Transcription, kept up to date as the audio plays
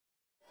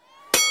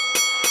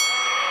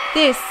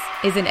This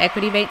is an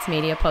Equity Mates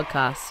Media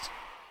podcast.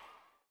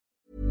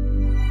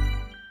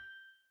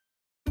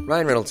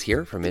 Ryan Reynolds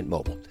here from Mint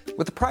Mobile.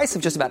 With the price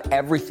of just about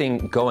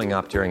everything going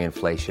up during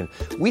inflation,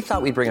 we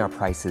thought we'd bring our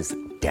prices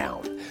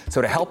down.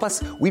 So to help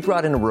us, we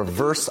brought in a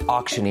reverse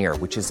auctioneer,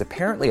 which is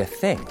apparently a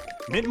thing.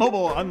 Mint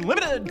Mobile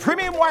Unlimited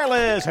Premium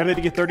Wireless. How to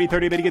get 30,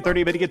 30, bit to get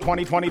 30, bit to get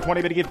 20, 20,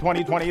 20, bit to get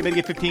 20, 20, bit to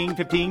get 15,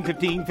 15,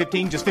 15,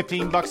 15, just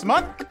 $15 a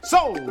month?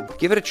 Sold!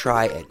 Give it a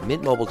try at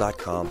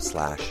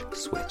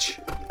mintmobile.com/switch.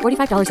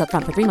 $45 up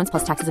front for 3 months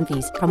plus taxes and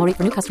fees. Promo rate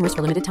for new customers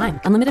for limited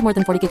time. Unlimited more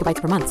than 40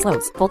 gigabytes per month.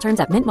 Slows full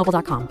terms at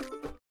mintmobile.com.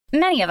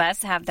 Many of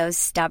us have those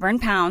stubborn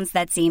pounds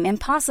that seem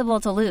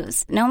impossible to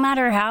lose, no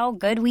matter how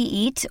good we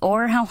eat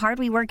or how hard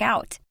we work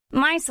out.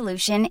 My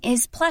solution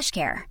is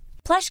PlushCare.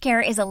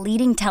 PlushCare is a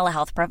leading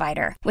telehealth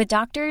provider with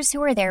doctors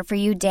who are there for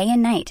you day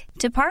and night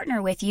to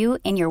partner with you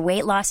in your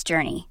weight loss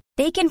journey.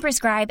 They can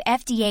prescribe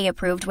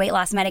FDA-approved weight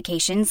loss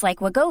medications like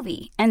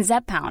Wegovy and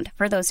Zepbound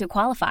for those who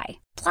qualify.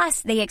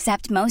 Plus, they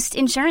accept most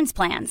insurance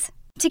plans.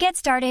 To get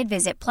started,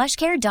 visit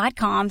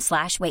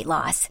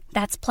plushcare.com/weightloss.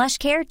 That's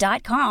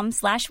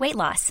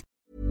plushcare.com/weightloss.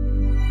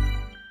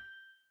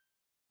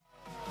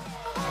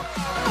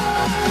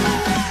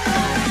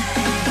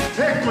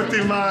 Equity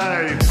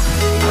Mates.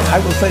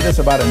 I will say this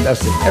about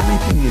investing.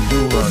 Everything you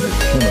do learn is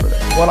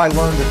cumulative. What I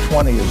learned at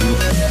 20 is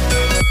useful.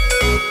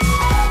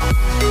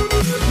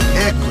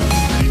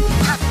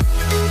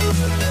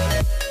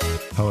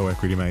 Hello,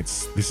 Equity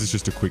Mates. This is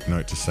just a quick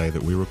note to say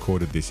that we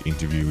recorded this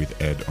interview with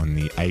Ed on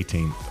the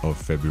 18th of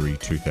February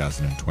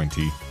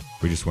 2020.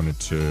 We just wanted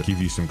to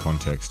give you some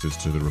context as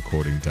to the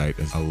recording date,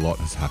 as a lot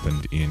has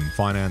happened in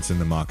finance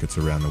and the markets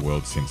around the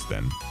world since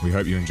then. We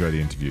hope you enjoy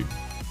the interview.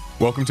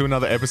 Welcome to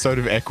another episode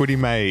of Equity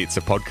Mates,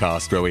 a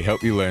podcast where we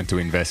help you learn to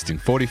invest in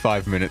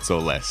 45 minutes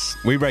or less.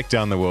 We break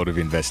down the world of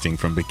investing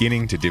from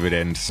beginning to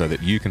dividend so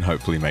that you can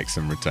hopefully make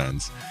some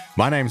returns.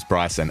 My name's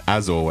Bryce, and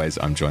as always,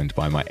 I'm joined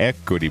by my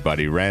equity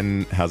buddy,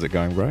 Ren. How's it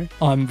going, bro?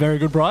 I'm very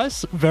good,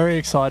 Bryce. Very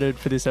excited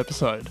for this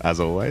episode. As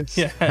always?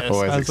 Yes,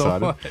 always as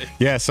excited. Always.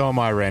 Yeah, so am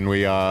I, Ren.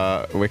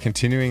 We're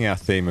continuing our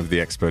theme of the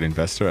expert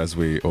investor, as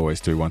we always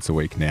do once a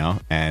week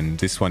now. And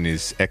this one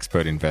is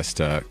expert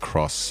investor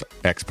cross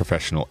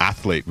ex-professional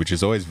athlete, which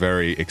is always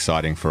very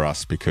exciting for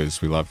us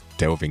because we love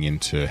delving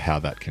into how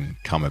that can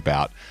come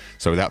about.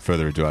 So without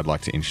further ado, I'd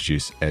like to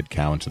introduce Ed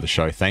Cowan to the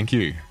show. Thank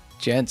you.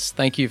 Gents,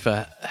 thank you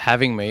for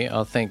having me.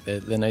 I think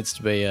that there needs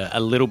to be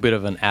a little bit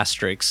of an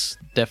asterisk.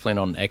 Definitely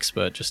not an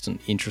expert, just an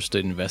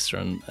interested investor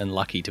and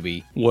lucky to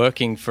be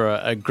working for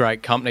a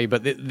great company.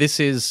 But this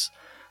is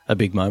a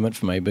big moment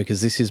for me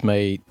because this is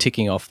me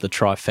ticking off the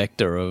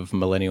trifecta of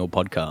millennial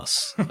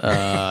podcasts.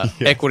 Yes.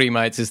 Equity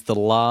Mates is the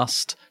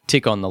last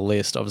tick on the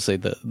list. Obviously,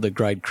 the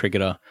great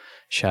cricketer.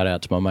 Shout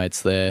out to my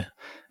mates there.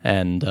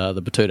 And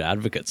the Batuta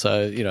Advocate.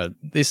 So,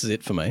 this is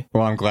it for me.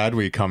 Well, I'm glad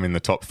we come in the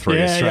top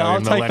three Australian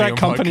I'll take that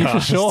company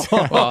podcasts. for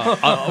sure.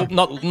 Well,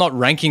 not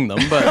ranking them,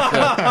 but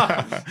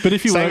but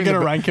if you were going to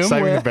rank them,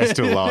 saving the best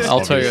till last.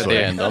 I'll tell you at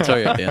the end.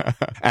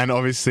 And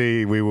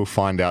obviously, we will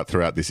find out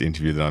throughout this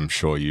interview that I'm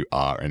sure you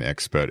are an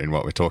expert in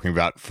what we're talking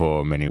about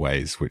for many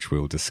ways, which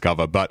we'll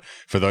discover. But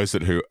for those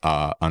who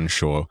are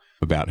unsure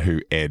about who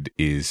Ed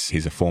is,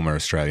 he's a former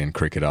Australian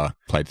cricketer,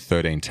 played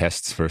 13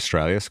 tests for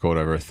Australia, scored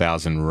over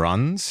 1,000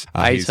 runs.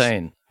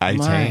 18.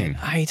 18.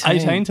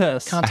 18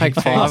 tests. Can't take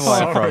 5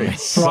 away from me.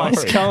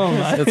 Bryce, come on,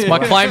 mate. It's my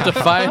claim to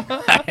fame.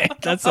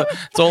 That's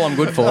all I'm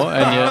good for.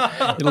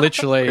 And you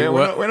literally... Yeah,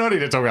 we're not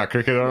here to talk about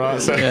cricket, all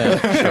right? So.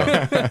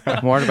 Yeah, sure.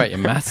 I'm worried about your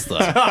maths, though.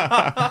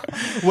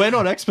 We're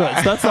not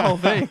experts. That's the whole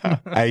thing.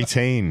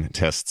 18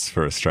 tests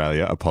for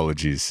Australia.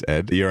 Apologies,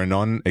 Ed. You're a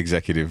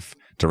non-executive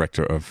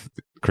director of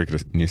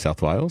Cricket New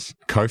South Wales,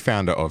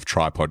 co-founder of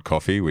Tripod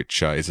Coffee,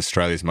 which is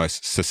Australia's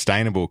most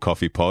sustainable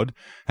coffee pod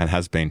and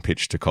has been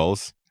pitched to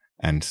Coles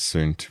and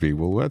soon to be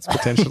Woolworths,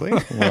 potentially.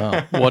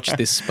 Wow. Watch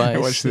this space.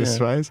 Watch this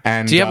space.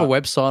 And, do you have a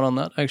website on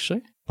that,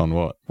 actually? On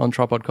what? On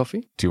Tripod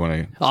Coffee? Do you want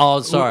to...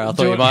 Oh, sorry. I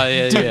thought you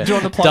might... Do you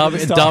want to plug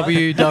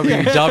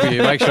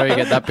www. Make sure you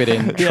get that bit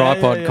in.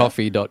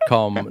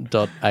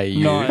 tripodcoffee.com.au.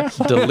 Nice.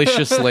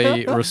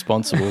 Deliciously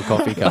responsible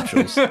coffee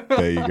capsules.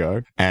 There you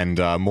go. And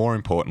more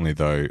importantly,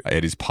 though,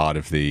 Ed is part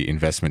of the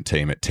investment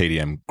team at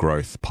TDM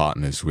Growth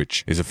Partners,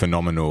 which is a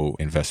phenomenal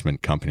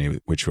investment company,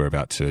 which we're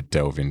about to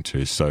delve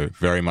into. So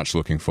very much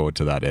looking forward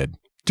to that, Ed.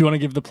 Do you want to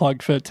give the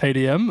plug for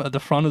TDM at the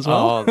front as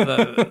well?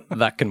 Oh,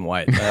 that can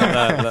wait.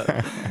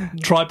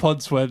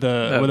 Tripods where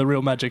the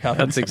real magic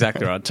happens. That's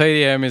exactly right.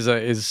 TDM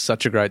is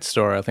such a great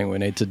story. I think we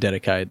need to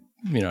dedicate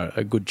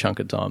a good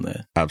chunk of time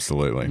there.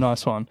 Absolutely.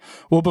 Nice one.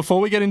 Well,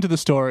 before we get into the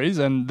stories,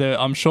 and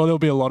I'm sure there'll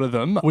be a lot of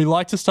them, we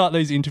like to start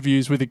these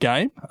interviews with a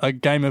game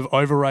of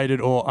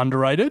overrated or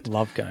underrated.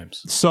 Love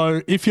games.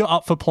 So if you're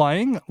up for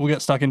playing, we'll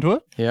get stuck into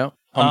it. Yeah,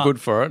 I'm good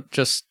for it.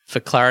 Just for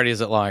clarity, is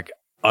it like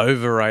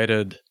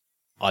overrated,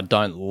 I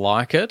don't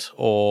like it,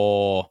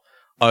 or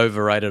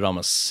overrated, I'm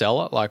a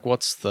seller? Like,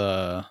 what's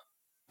the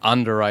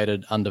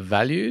underrated,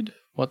 undervalued?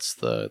 What's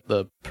the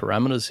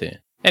parameters here?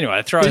 Anyway,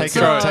 take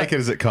it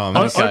as it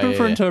comes. Open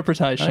for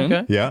interpretation.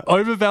 Okay. Yeah.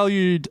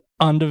 Overvalued,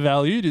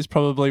 undervalued is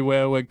probably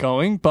where we're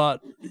going,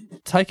 but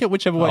take it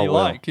whichever way you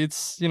like.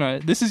 It's,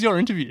 this is your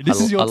interview.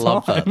 This is your time. I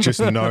love that. Just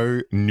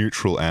no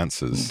neutral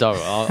answers. No,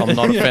 I'm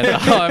not a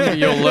fence.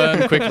 You'll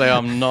learn quickly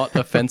I'm not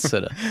a fence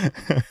sitter.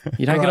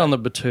 You don't get on the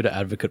Batuta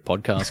Advocate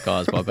podcast,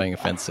 guys, by being a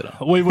fence sitter.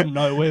 We wouldn't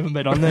know. We haven't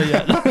been on there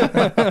yet.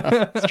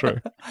 That's true.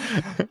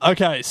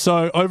 Okay,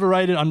 so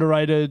overrated,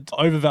 underrated,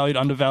 overvalued,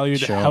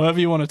 undervalued, however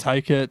you want to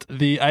take it.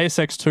 The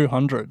ASX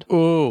 200.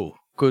 Ooh.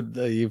 Good,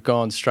 you've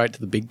gone straight to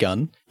the big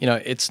gun.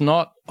 It's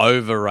not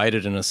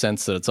overrated in a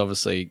sense that it's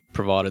obviously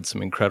provided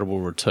some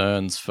incredible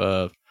returns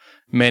for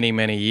many,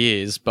 many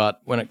years. But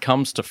when it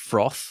comes to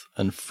froth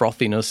and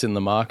frothiness in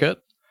the market,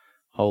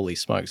 holy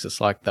smokes, it's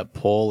like that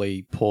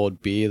poorly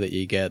poured beer that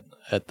you get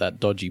at that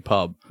dodgy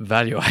pub.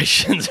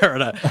 Valuations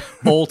are at an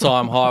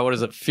all-time high. What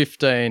is it?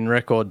 15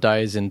 record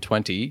days in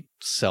 20.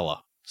 Seller.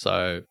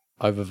 So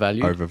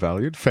overvalued.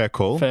 Overvalued. Fair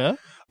call. Fair.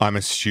 I'm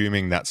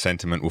assuming that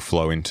sentiment will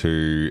flow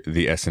into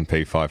the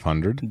S&P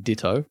 500.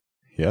 Ditto.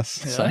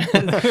 Yes. Yeah.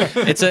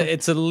 So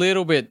it's a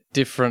little bit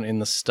different in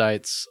the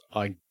States,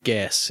 I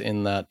guess,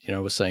 in that,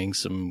 we're seeing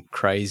some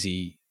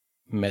crazy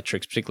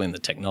metrics, particularly in the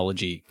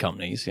technology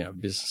companies,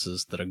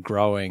 businesses that are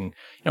growing.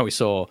 We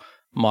saw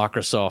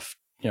Microsoft,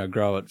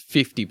 grow at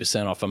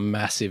 50% off a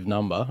massive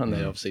number, and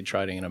they're obviously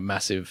trading in a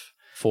massive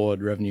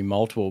forward revenue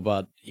multiple,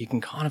 but you can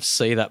kind of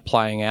see that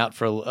playing out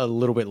for a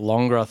little bit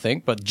longer, I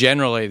think. But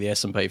generally, the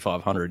S&P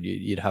 500,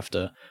 you'd have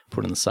to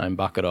put in the same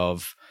bucket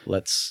of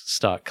let's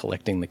start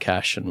collecting the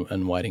cash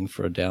and waiting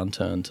for a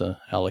downturn to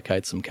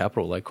allocate some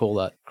capital. They call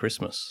that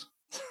Christmas.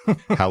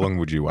 How long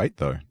would you wait,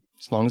 though?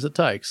 As long as it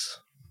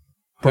takes.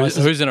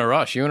 Who's in a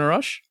rush? You in a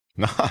rush?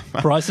 No.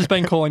 Bryce has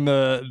been calling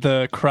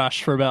the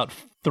crash for about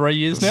 3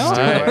 years now.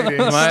 Mate,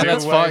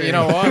 that's fine. You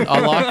know what? I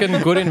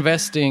liken good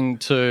investing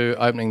to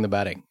opening the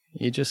batting.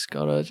 You just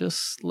got to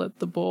let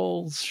the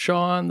balls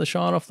shine, the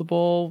shine off the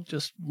ball,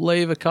 just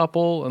leave a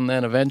couple, and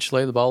then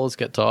eventually the bowlers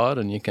get tired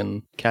and you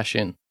can cash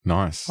in.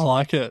 Nice. I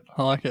like it.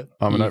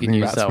 I'm an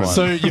opening batsman.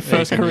 So your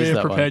first career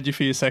prepared you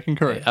for your second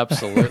career. Yeah,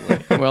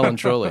 absolutely. Well and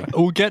truly.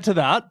 We'll get to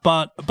that,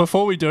 but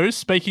before we do,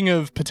 speaking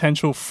of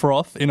potential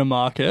froth in a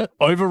market,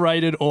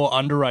 overrated or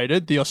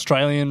underrated, the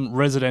Australian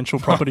residential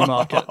property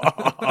market.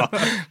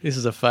 This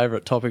is a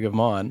favourite topic of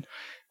mine.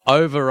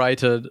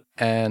 Overrated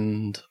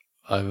and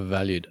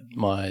overvalued.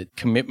 My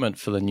commitment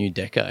for the new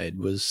decade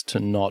was to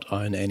not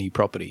own any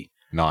property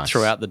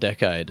throughout the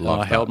decade. And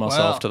I held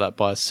myself to that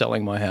by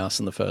selling my house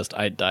in the first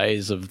 8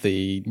 days of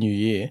the new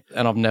year,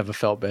 and I've never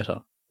felt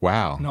better.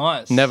 Wow.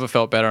 Nice. Never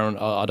felt better, and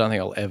I don't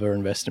think I'll ever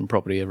invest in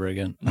property ever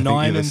again.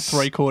 9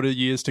 3/4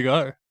 years to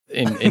go.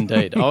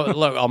 Indeed.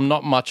 Look, I'm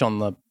not much on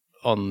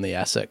the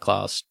asset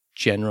class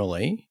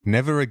generally.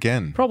 Never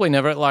again. Probably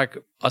never. Like,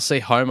 I see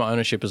home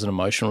ownership as an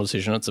emotional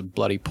decision. It's a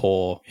bloody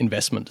poor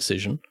investment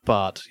decision.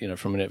 But,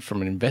 from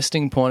an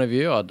investing point of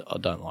view, I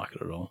don't like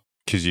it at all.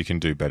 Because you can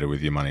do better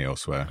with your money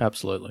elsewhere.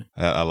 Absolutely.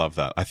 I love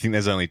that. I think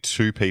there's only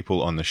 2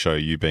 people on the show,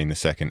 you being the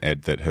second,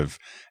 Ed, that have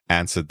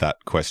answered that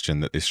question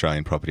that the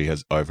Australian property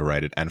has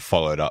overrated and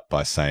followed up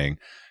by saying,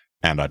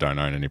 and I don't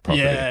own any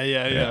property.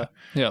 Yeah.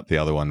 The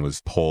other one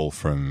was Paul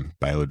from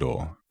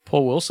Bailador.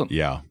 Paul Wilson.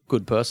 Yeah.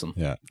 Good person.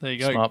 Yeah. There you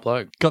go. Smart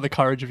bloke. Got the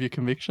courage of your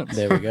convictions.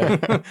 There we go.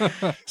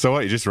 So what,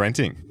 you're just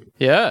renting?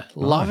 Yeah. Nice.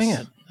 Loving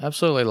it.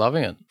 Absolutely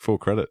loving it. Full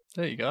credit.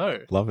 There you go.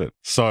 Love it.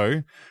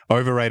 So,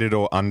 overrated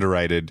or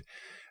underrated,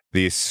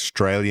 the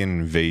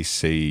Australian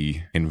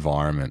VC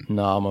environment?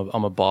 No,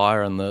 I'm a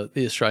buyer in the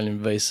Australian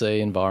VC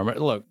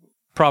environment. Look,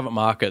 private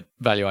market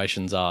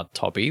valuations are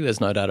toppy.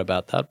 There's no doubt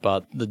about that.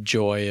 But the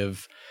joy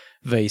of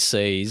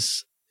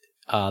VCs,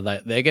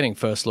 they're getting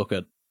first look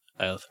at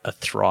a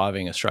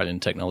thriving Australian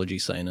technology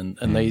scene.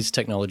 And these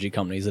technology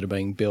companies that are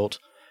being built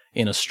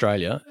in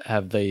Australia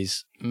have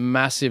these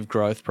massive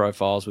growth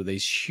profiles with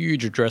these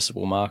huge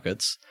addressable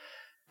markets.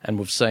 And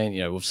we've seen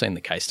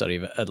the case study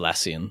of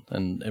Atlassian,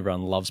 and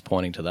everyone loves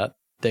pointing to that.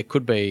 There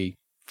could be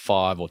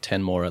 5 or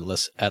 10 more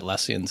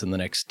Atlassians in the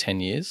next 10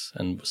 years,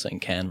 and we're seeing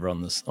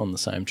Canva on the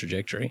same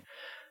trajectory.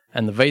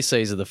 And the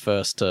VCs are the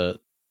first to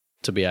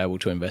be able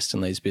to invest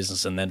in these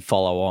businesses and then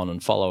follow on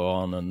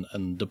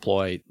and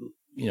deploy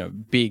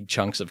big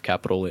chunks of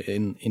capital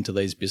into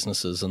these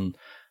businesses, and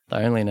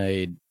they only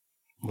need,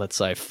 let's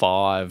say,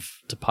 5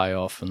 to pay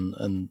off,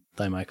 and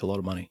they make a lot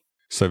of money.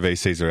 So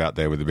VCs are out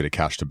there with a bit of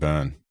cash to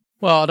burn.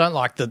 Well, I don't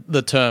like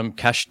the term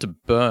cash to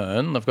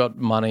burn. They've got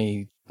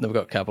money, they've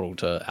got capital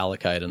to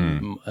allocate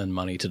and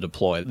money to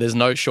deploy. There's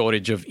no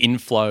shortage of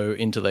inflow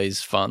into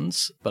these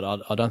funds, but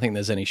I don't think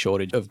there's any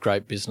shortage of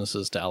great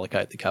businesses to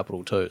allocate the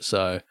capital to.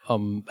 So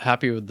I'm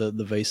happy with the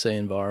VC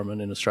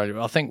environment in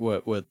Australia. I think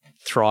we're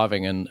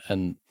thriving,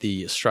 and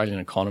the Australian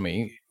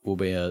economy will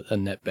be a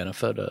net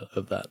benefit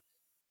of that.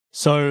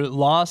 So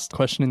last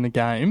question in the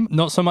game,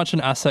 not so much an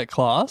asset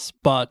class,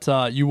 but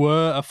you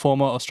were a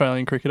former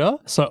Australian cricketer.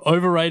 So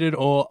overrated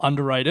or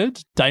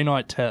underrated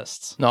day-night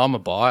tests? No, I'm a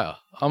buyer.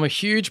 I'm a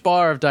huge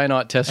buyer of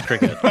day-night test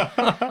cricket.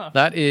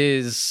 That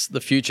is the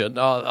future.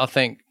 I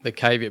think the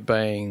caveat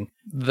being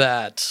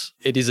that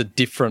it is a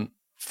different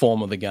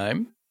form of the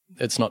game.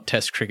 it's not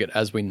Test cricket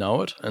as we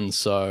know it, and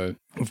so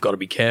we've got to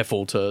be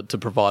careful to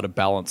provide a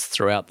balance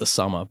throughout the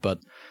summer. But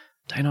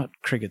day-night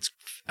cricket's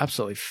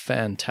absolutely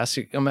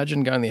fantastic.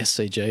 Imagine going to the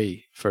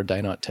SCG for a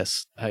day-night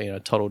test,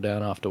 toddle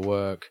down after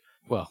work.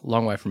 Well,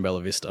 long way from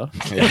Bella Vista.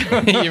 you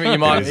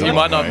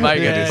might not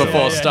make it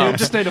before stumps. You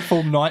just need a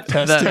full night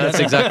test. That's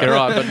exactly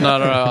right. But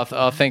no,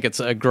 I think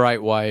it's a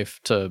great way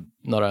to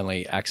not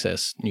only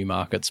access new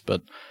markets,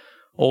 but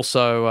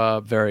also a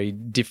very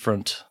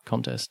different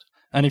contest.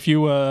 And if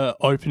you were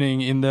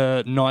opening in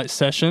the night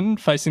session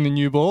facing the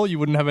new ball, you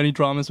wouldn't have any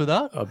dramas with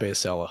that? I'd be a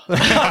seller.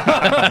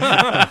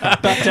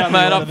 Back down,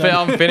 mate,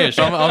 I'm finished.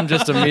 I'm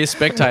just a mere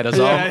spectator.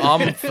 So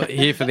I'm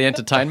here for the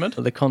entertainment.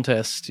 The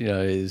contest,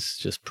 is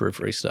just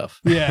periphery stuff.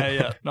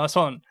 Yeah. Nice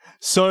one.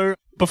 So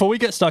before we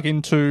get stuck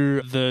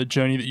into the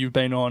journey that you've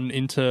been on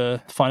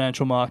into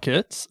financial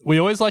markets, we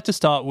always like to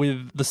start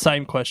with the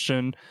same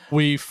question.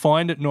 We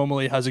find it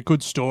normally has a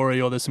good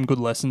story or there's some good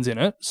lessons in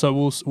it.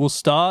 So we'll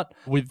start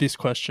with this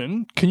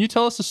question. Can you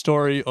tell us the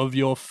story of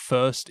your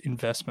first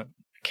investment?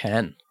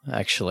 Can,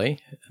 actually.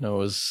 And it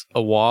was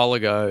a while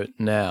ago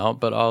now,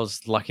 but I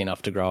was lucky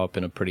enough to grow up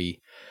in a pretty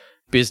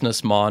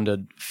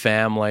business-minded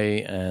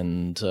family,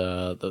 and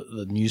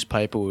the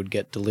newspaper would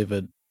get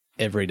delivered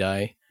every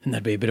day. And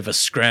there'd be a bit of a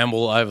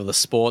scramble over the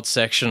sports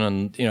section.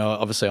 And,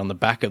 obviously on the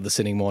back of the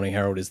Sydney Morning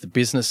Herald is the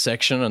business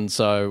section. And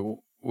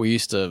so we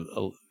used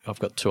to, I've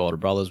got two older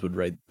brothers, would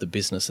read the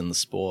business and the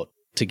sport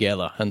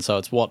together. And so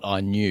it's what I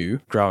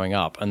knew growing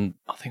up. And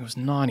I think it was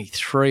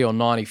 93 or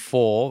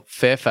 94,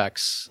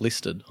 Fairfax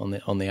listed on the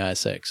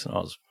ASX. And I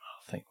was,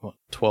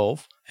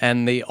 12.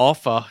 And the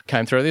offer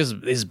came through. This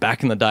is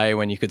back in the day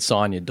when you could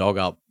sign your dog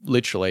up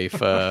literally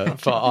for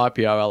IPO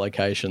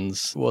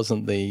allocations. It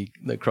wasn't the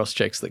cross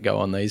checks that go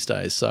on these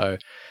days. So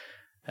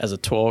as a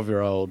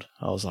 12-year-old,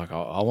 I was like,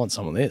 I want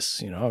some of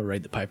this. I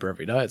read the paper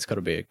every day. It's got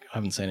to be. I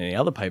haven't seen any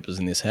other papers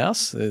in this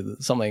house.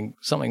 Something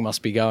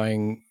must be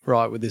going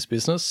right with this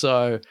business.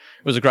 So it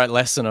was a great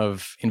lesson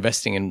of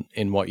investing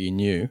in what you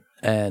knew.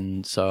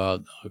 And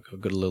so I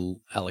got a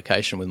little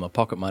allocation with my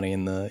pocket money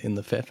in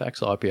the Fairfax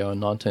IPO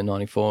in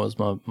 1994 as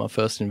my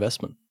first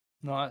investment.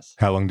 Nice.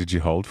 How long did you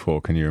hold for?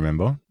 Can you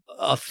remember?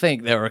 I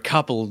think there were a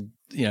couple,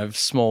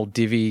 small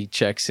divvy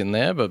checks in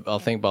there, but I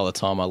think by the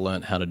time I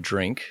learnt how to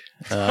drink,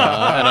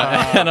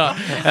 and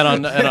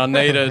I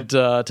needed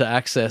to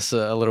access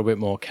a little bit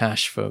more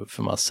cash for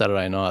my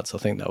Saturday nights, I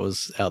think that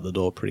was out the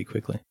door pretty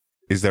quickly.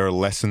 Is there a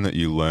lesson that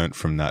you learnt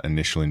from that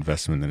initial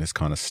investment that has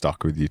kind of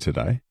stuck with you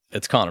today?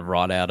 It's kind of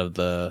right out of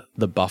the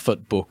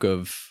Buffett book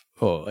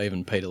or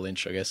even Peter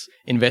Lynch, I guess,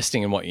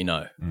 investing in what you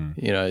know.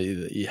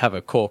 You have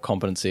a core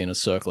competency and a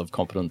circle of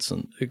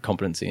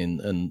competency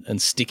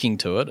and sticking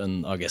to it.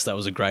 And I guess that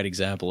was a great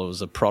example. It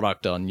was a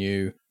product I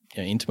knew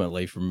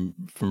intimately from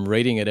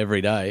reading it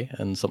every day,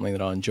 and something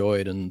that I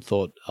enjoyed and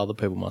thought other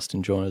people must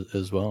enjoy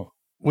as well.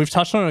 We've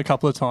touched on it a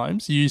couple of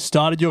times. You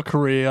started your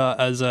career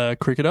as a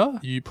cricketer.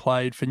 You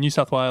played for New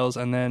South Wales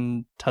and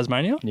then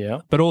Tasmania. Yeah.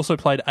 But also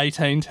played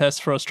 18 tests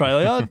for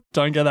Australia.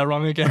 Don't get that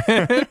wrong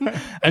again.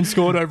 And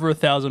scored over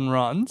 1,000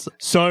 runs.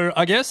 So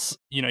I guess,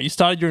 you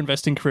started your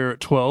investing career at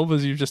 12,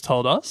 as you've just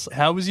told us.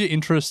 How was your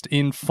interest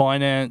in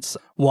finance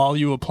while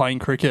you were playing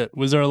cricket?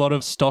 Was there a lot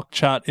of stock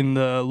chat in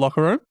the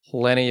locker room?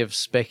 Plenty of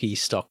specky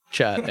stock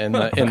chat in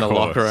the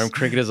locker room.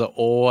 Cricketers are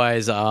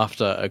always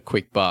after a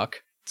quick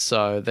buck.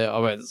 So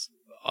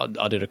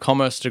I did a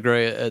commerce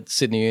degree at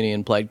Sydney Uni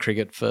and played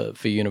cricket for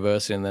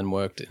university, and then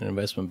worked in an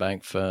investment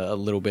bank for a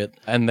little bit,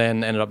 and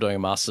then ended up doing a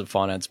Masters of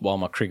Finance while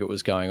my cricket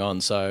was going on.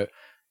 So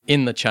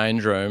in the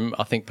change room,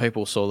 I think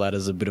people saw that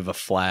as a bit of a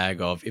flag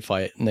of, if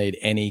I need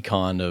any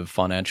kind of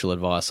financial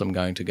advice, I'm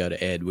going to go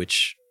to Ed,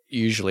 which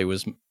usually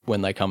was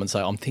when they come and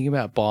say, I'm thinking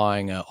about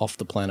buying an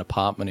off-the-plan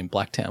apartment in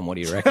Blacktown. What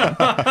do you reckon?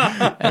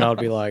 And I'd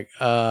be like,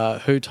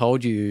 who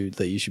told you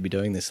that you should be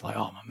doing this? Like,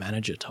 my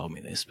manager told me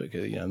this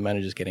because, the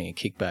manager's getting a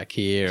kickback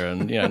here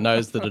and,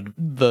 knows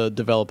the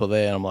developer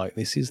there. And I'm like,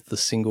 this is the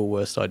single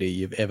worst idea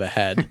you've ever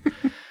had.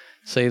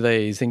 See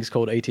these things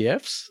called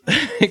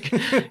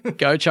ETFs?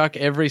 Go chuck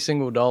every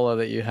single dollar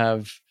that you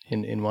have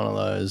in one of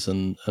those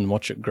and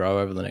watch it grow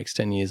over the next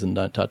 10 years and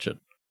don't touch it.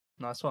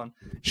 Nice one.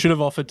 Should have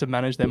offered to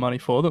manage their money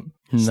for them.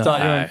 No.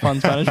 Start your own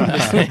funds management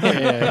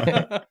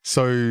business.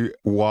 So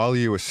while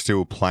you were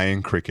still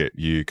playing cricket,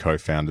 you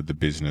co-founded the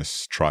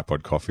business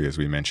Tripod Coffee, as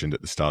we mentioned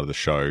at the start of the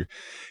show.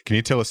 Can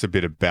you tell us a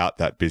bit about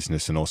that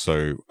business and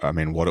also,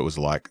 what it was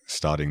like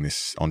starting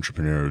this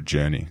entrepreneurial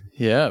journey?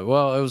 Yeah,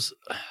 well, it was,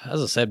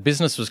 as I said,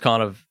 business was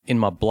kind of in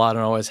my blood, and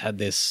I always had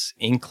this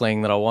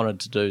inkling that I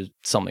wanted to do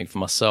something for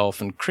myself,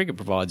 and cricket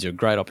provides you a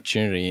great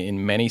opportunity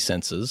in many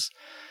senses.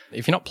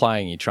 If you're not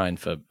playing, you train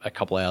for a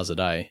couple of hours a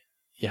day,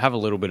 you have a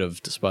little bit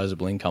of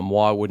disposable income.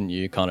 Why wouldn't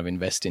you kind of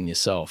invest in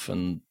yourself?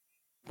 And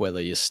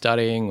whether you're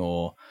studying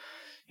or,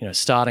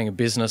 starting a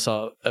business,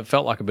 it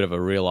felt like a bit of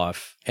a real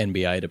life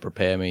MBA to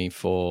prepare me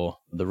for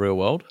the real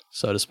world,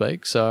 so to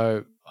speak.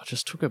 So I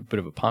just took a bit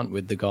of a punt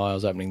with the guy I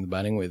was opening the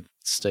batting with,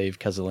 Steve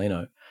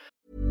Casalino.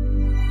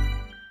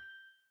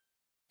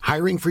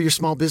 Hiring for your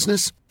small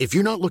business? If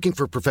you're not looking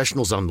for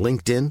professionals on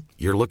LinkedIn,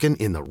 you're looking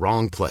in the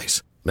wrong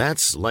place.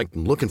 That's like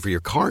looking for your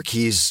car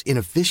keys in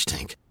a fish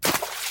tank.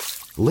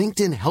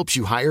 LinkedIn helps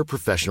you hire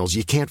professionals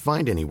you can't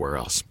find anywhere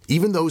else,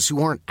 even those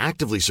who aren't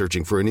actively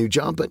searching for a new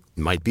job but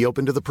might be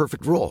open to the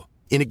perfect role.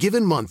 In a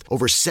given month,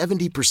 over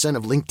 70%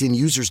 of LinkedIn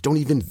users don't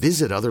even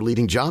visit other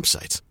leading job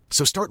sites.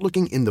 So start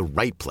looking in the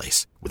right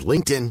place. With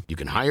LinkedIn, you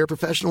can hire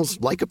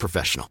professionals like a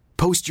professional.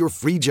 Post your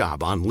free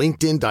job on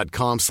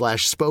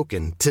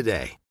linkedin.com/spoken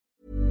today.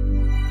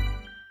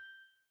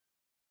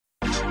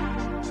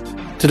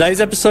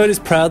 Today's episode is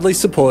proudly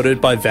supported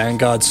by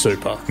Vanguard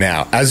Super.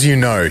 Now, as you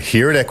know,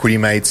 here at Equity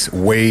Mates,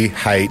 we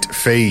hate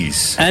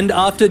fees. And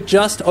after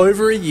just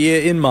over a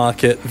year in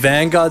market,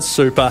 Vanguard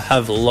Super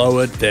have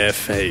lowered their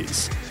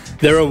fees.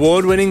 Their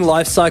award-winning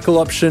lifecycle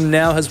option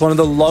now has one of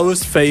the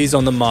lowest fees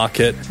on the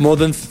market, more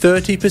than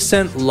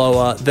 30%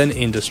 lower than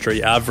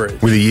industry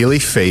average. With a yearly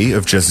fee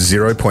of just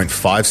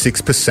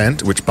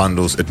 0.56%, which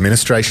bundles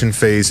administration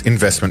fees,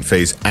 investment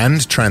fees,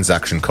 and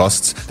transaction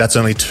costs, that's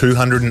only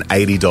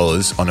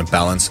 $280 on a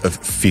balance of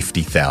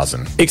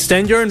 $50,000.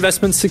 Extend your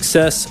investment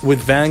success with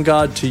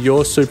Vanguard to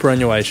your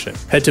superannuation.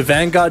 Head to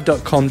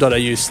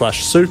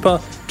vanguard.com.au/super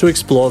to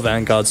explore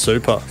Vanguard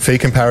Super. Fee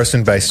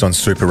comparison based on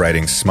super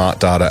ratings, smart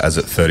data as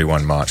at 31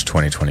 March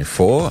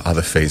 2024.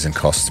 Other fees and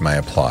costs may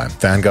apply.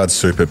 Vanguard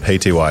Super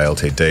Pty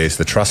Ltd is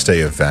the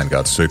trustee of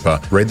Vanguard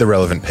Super. Read the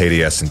relevant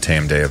PDS and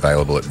TMD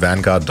available at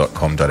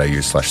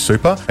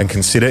vanguard.com.au/super and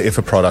consider if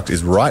a product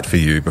is right for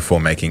you before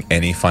making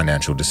any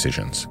financial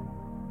decisions.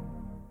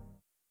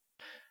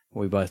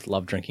 We both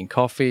love drinking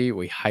coffee.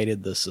 We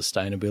hated the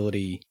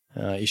sustainability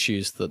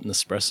issues that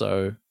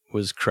Nespresso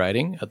was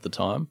creating at the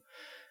time.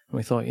 And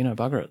we thought,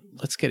 bugger it,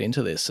 let's get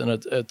into this. And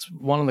it's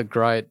one of the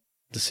great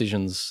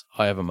decisions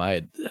I ever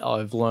made.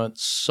 I've learnt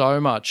so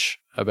much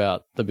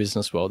about the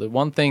business world.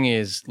 One thing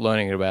is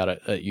learning about it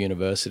at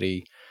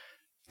university,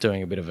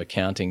 doing a bit of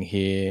accounting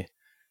here,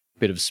 a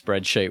bit of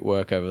spreadsheet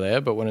work over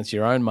there. But when it's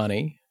your own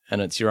money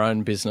and it's your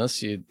own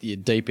business, you're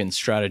deep in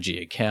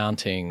strategy,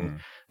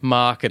 accounting,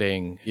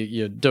 marketing.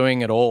 You're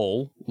doing it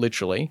all,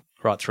 literally,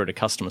 right through to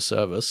customer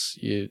service.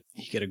 You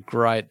get a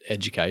great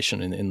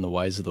education in the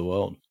ways of the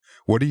world.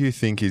 What do you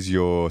think is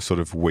your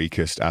sort of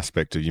weakest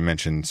aspect of, you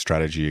mentioned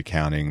strategy,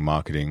 accounting,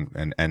 marketing,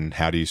 and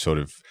how do you sort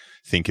of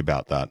think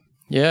about that?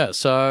 Yeah,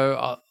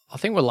 so I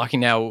think we're lucky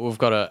now. We've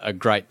got a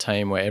great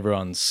team where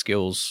everyone's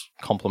skills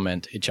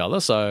complement each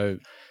other. So,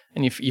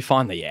 and you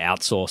find that you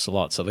outsource a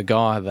lot. So the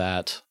guy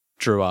that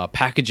drew our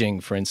packaging,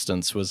 for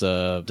instance, was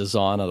a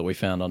designer that we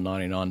found on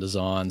 99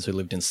 Designs who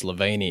lived in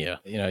Slovenia.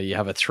 You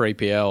have a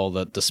 3PL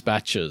that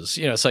dispatches,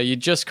 so you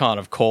just kind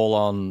of call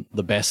on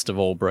the best of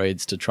all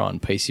breeds to try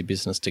and piece your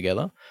business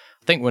together.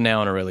 I think we're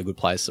now in a really good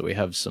place that we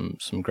have some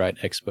great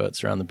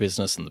experts around the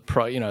business, and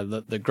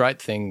the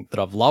great thing that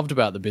I've loved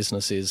about the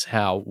business is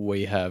how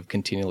we have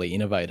continually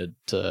innovated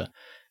to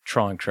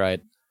try and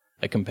create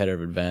a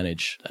competitive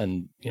advantage.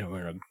 And,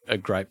 we're in a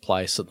great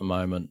place at the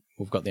moment.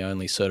 We've got the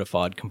only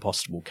certified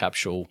compostable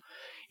capsule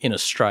in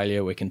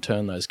Australia. We can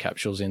turn those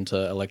capsules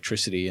into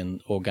electricity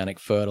and organic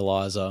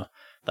fertilizer.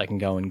 They can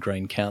go in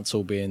green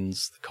council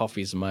bins. The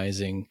coffee's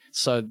amazing.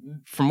 So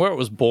from where it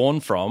was born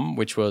from,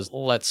 which was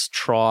let's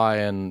try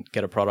and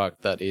get a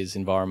product that is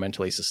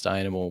environmentally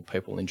sustainable,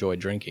 people enjoy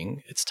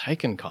drinking, it's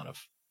taken kind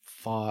of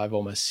 5,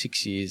 almost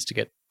 6 years to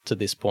get to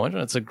this point.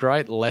 And it's a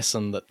great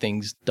lesson that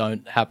things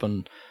don't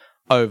happen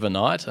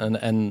overnight.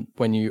 And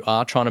when you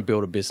are trying to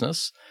build a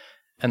business,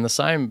 and the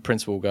same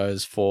principle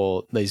goes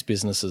for these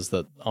businesses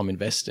that I'm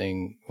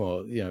investing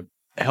or,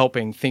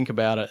 helping think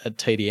about it at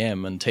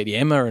TDM, and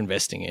TDM are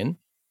investing in,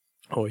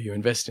 or you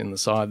invest in the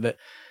side, that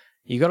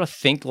you got to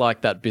think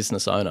like that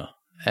business owner.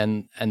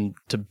 And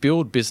to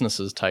build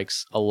businesses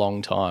takes a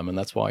long time, and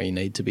that's why you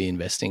need to be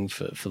investing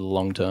for the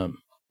long term.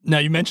 Now,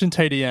 you mentioned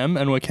TDM,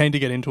 and we're keen to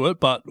get into it,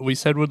 but we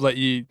said we'd let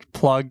you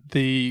plug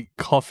the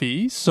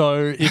coffee.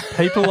 So if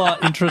people are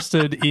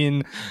interested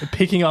in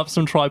picking up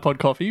some Tripod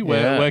coffee,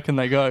 where can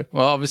they go?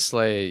 Well,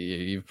 obviously,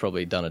 you've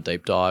probably done a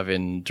deep dive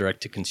in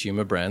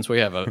direct-to-consumer brands. We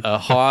have a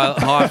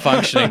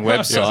high-functioning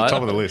website. Yeah, it's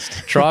top of the list.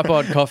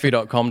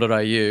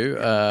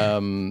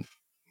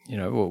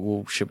 Tripodcoffee.com.au.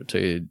 We'll ship it to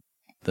you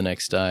the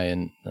next day,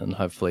 and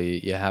hopefully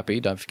you're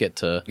happy. Don't forget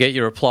to get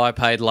your Apply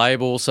Paid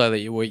label so that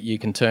you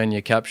can turn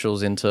your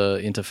capsules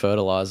into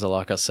fertilizer,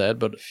 like I said.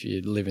 But if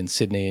you live in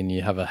Sydney and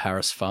you have a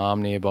Harris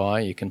Farm nearby,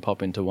 you can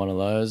pop into one of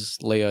those.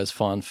 Leo's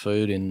Fine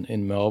Food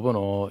in Melbourne,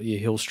 or your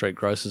Hill Street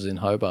Grocers in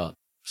Hobart.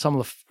 Some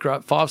of the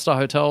great 5-star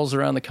hotels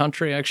around the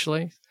country,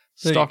 actually.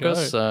 Stock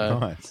us.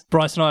 Nice.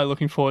 Bryce and I are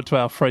looking forward to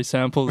our free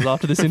samples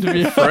after this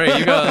interview. Free.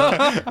 You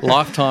got a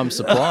lifetime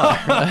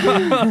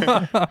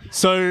supply.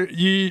 So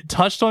you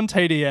touched on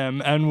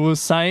TDM, and we were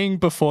saying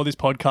before this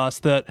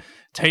podcast that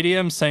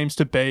TDM seems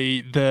to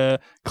be the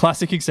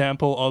classic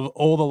example of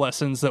all the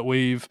lessons that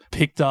we've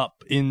picked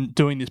up in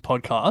doing this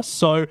podcast.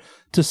 So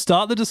to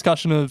start the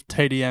discussion of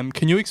TDM,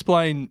 can you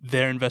explain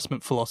their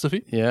investment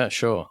philosophy? Yeah,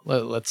 sure.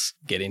 Let's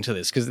get into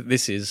this, because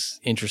this is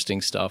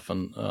interesting stuff,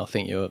 and I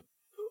think your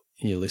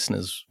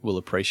listeners will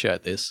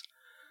appreciate this.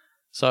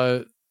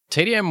 So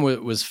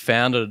TDM was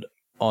founded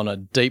on a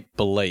deep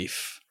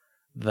belief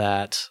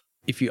that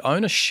if you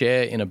own a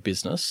share in a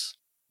business,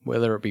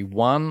 whether it be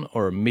 1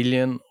 or 1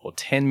 million or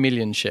 10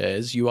 million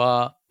shares, you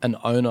are an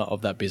owner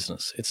of that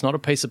business. It's not a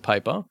piece of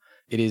paper.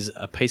 It is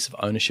a piece of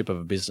ownership of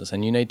a business,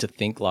 and you need to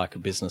think like a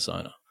business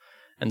owner.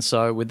 And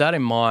so with that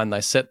in mind,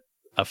 they set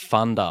a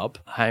fund up,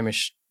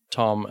 Hamish,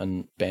 Tom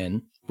and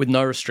Ben, with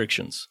no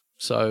restrictions.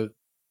 So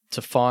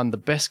to find the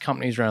best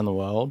companies around the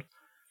world,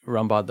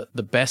 run by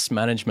the best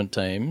management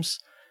teams,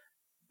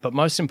 but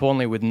most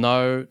importantly, with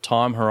no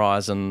time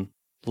horizon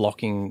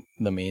locking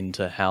them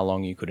into how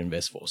long you could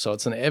invest for. So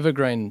it's an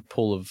evergreen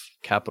pool of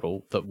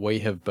capital that we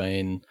have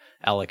been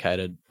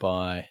allocated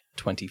by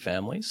 20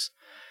 families.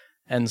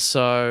 And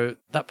so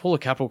that pool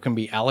of capital can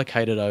be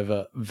allocated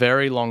over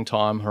very long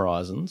time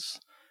horizons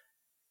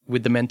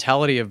with the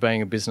mentality of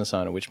being a business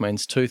owner, which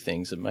means two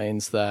things. It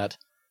means that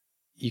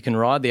you can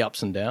ride the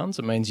ups and downs.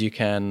 It means you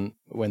can,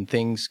 when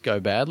things go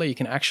badly, you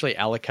can actually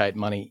allocate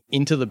money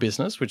into the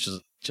business, which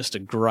is just a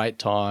great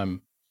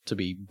time to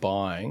be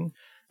buying.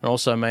 It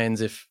also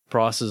means if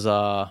prices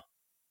are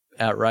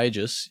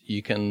outrageous,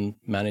 you can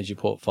manage your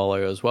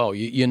portfolio as well.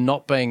 You're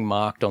not being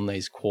marked on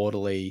these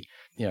quarterly,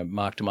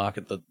 mark to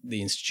market that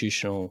the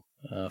institutional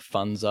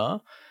funds are.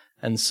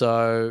 And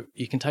so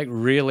you can take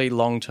really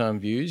long-term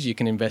views. You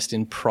can invest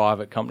in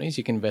private companies.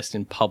 You can invest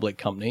in public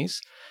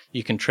companies.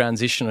 You can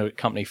transition a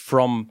company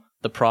from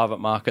the private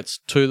markets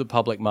to the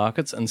public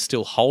markets and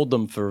still hold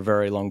them for a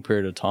very long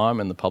period of time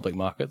in the public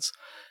markets.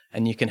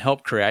 And you can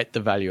help create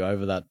the value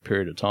over that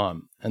period of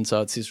time. And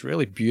so it's this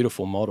really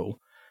beautiful model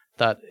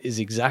that is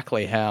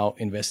exactly how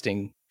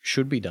investing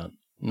should be done.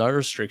 No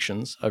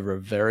restrictions over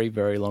a very,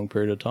 very long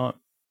period of time.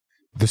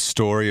 The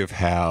story of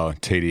how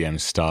TDM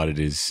started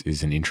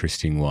is an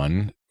interesting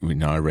one.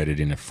 I read it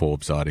in a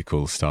Forbes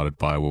article started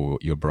by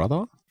your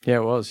brother. Yeah,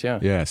 it was, yeah.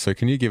 Yeah, so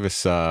can you give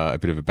us a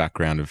bit of a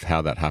background of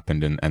how that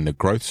happened and the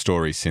growth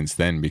story since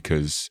then?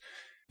 Because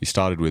you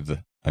started with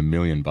 $1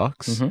 million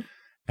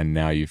and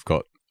now you've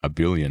got $1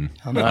 billion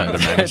under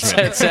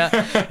management.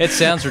 It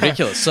sounds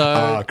ridiculous.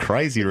 So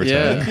crazy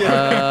return.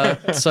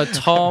 Yeah. So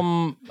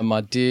Tom, my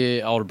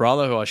dear older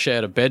brother, who I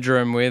shared a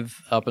bedroom with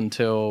up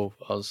until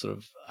I was sort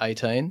of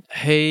 18,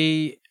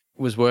 he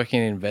was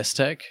working in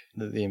Investec,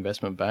 the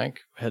investment bank,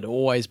 had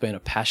always been a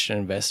passionate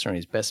investor, and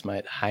his best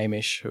mate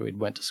Hamish, who he'd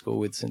went to school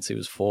with since he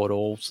was 4, had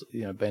all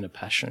been a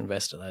passionate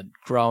investor. They'd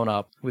grown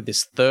up with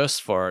this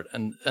thirst for it,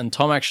 and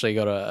Tom actually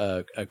got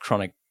a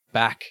chronic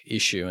back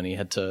issue and he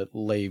had to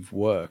leave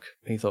work.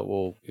 He thought,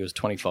 well, he was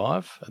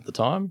 25 at the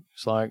time.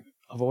 It's like,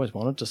 I've always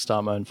wanted to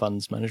start my own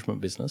funds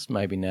management business.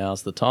 Maybe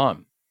now's the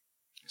time.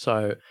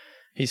 So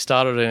he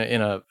started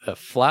in a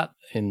flat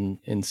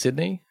in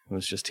Sydney. It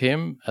was just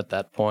him at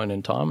that point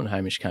in time, and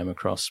Hamish came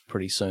across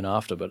pretty soon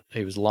after. But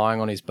he was lying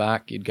on his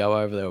back. You'd go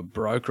over, there were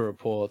broker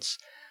reports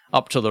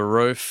up to the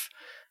roof,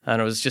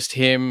 and it was just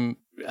him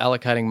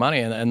allocating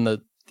money. And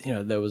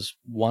there was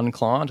one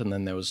client, and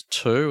then there was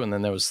 2, and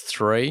then there was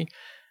 3.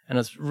 And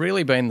it's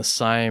really been the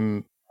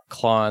same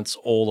clients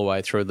all the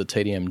way through the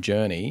TDM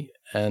journey.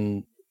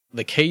 And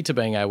the key to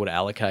being able to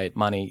allocate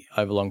money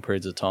over long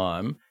periods of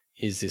time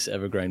is this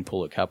evergreen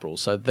pool of capital.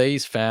 So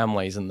these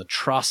families and the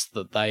trust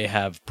that they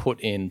have put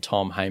in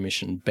Tom,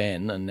 Hamish and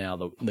Ben, and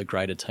now the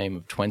greater team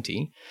of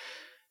 20,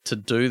 to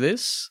do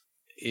this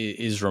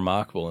is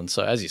remarkable. And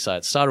so, as you say,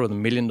 it started with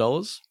 $1 million.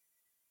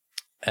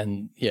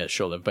 And yeah,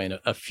 sure, there have been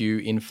a few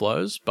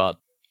inflows, but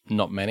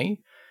not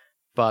many.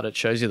 But it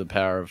shows you the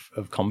power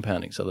of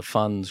compounding. So the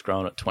fund's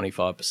grown at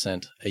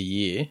 25% a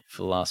year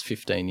for the last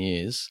 15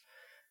 years.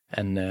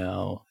 And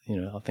now,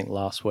 I think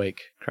last week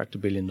cracked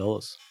 $1 billion.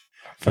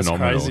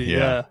 Phenomenal. That's crazy,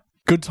 yeah.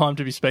 Good time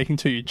to be speaking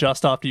to you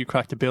just after you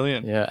cracked $1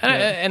 billion. Yeah.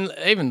 And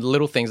even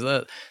little things,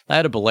 they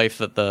had a belief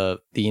that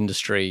the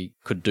industry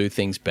could do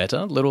things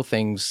better. Little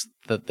things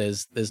that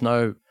there's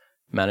no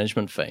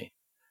management fee.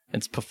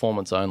 It's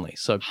performance only.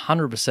 So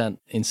 100%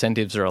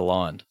 incentives are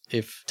aligned.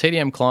 If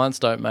TDM clients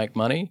don't make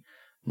money,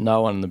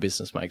 no one in the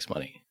business makes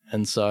money.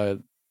 And so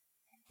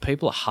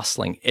people are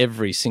hustling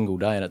every single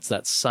day, and it's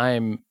that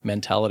same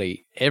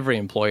mentality. Every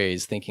employee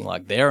is thinking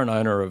like they're an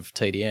owner of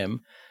TDM,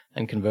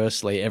 and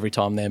conversely, every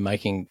time they're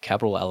making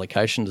capital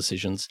allocation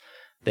decisions,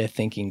 they're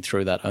thinking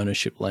through that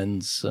ownership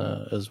lens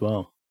as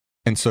well.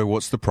 And so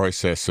what's the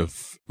process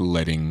of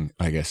letting,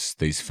 I guess,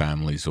 these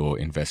families or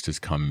investors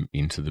come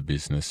into the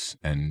business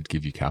and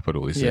give you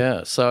capital?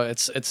 So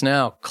it's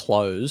now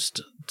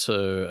closed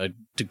to a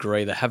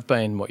degree. There have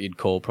been what you'd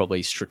call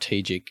probably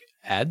strategic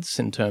ads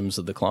in terms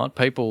of the client,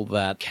 people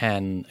that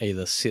can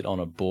either sit on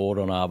a board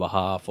on our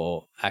behalf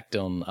or act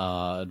on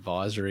our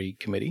advisory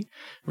committee,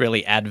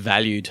 really add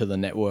value to the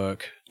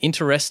network.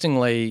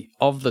 Interestingly,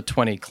 of the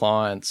 20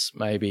 clients,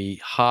 maybe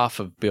half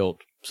have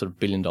built sort of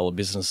billion-dollar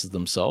businesses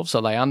themselves.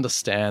 So they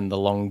understand the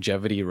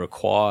longevity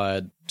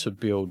required to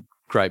build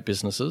great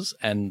businesses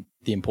and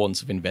the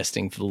importance of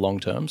investing for the long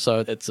term.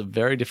 So it's a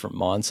very different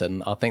mindset.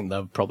 And I think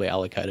they've probably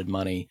allocated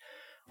money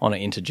on an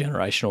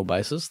intergenerational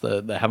basis.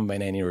 There haven't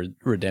been any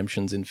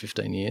redemptions in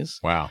 15 years.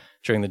 Wow.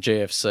 During the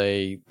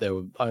GFC, there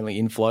were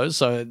only inflows.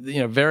 So,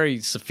 very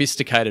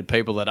sophisticated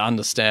people that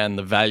understand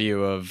the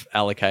value of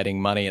allocating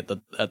money at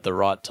the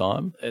right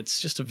time. It's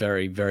just a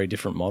very, very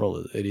different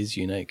model. It is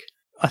unique.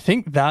 I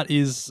think that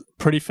is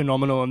pretty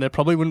phenomenal, and there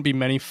probably wouldn't be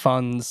many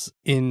funds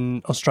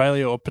in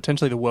Australia or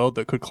potentially the world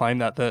that could claim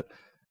that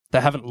they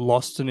haven't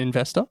lost an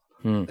investor.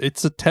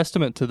 It's a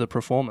testament to the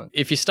performance.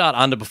 If you start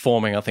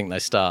underperforming, I think they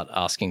start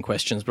asking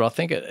questions, but I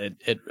think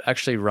it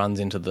actually runs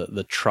into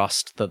the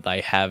trust that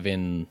they have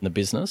in the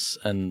business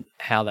and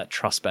how that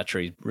trust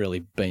battery really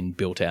been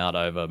built out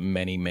over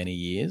many, many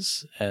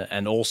years.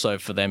 And also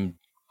for them,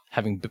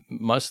 having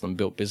most of them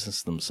built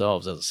business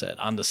themselves, as I said,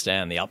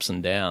 understand the ups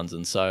and downs.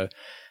 And so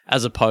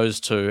as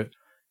opposed to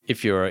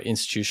if you're an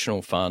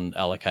institutional fund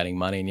allocating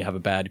money and you have a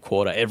bad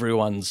quarter,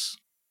 everyone's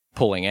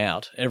pulling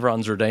out,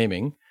 everyone's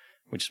redeeming,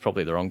 which is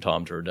probably the wrong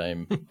time to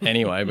redeem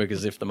anyway,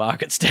 because if the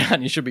market's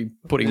down, you should be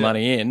putting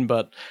money in.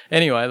 But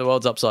anyway, the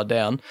world's upside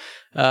down.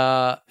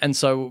 And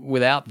so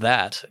without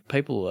that,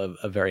 people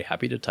are very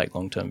happy to take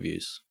long-term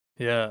views.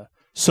 Yeah.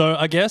 So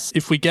I guess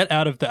if we get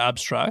out of the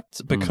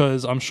abstract,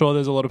 because I'm sure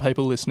there's a lot of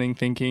people listening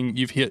thinking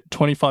you've hit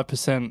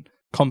 25%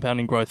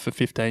 compounding growth for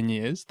 15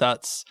 years,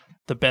 that's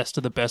the best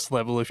of the best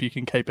level if you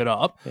can keep it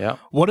up. Yeah.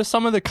 What are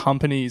some of the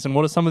companies and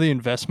what are some of the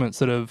investments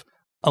that have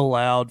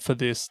allowed for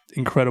this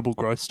incredible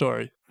growth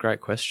story?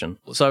 Great question.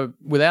 So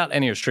without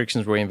any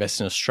restrictions, we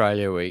invest in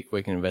Australia, we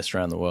can invest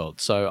around the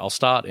world. So I'll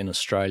start in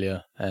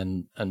Australia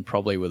and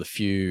probably with a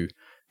few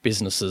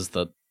businesses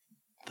that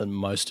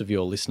most of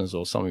your listeners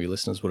or some of your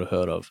listeners would have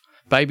heard of.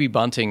 Baby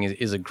Bunting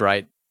is a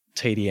great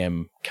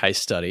TDM case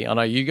study. I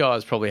know you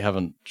guys probably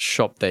haven't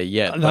shopped there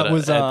yet. That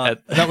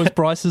was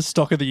Bryce's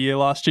stock of the year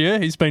last year.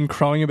 He's been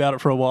crowing about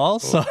it for a while.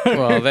 So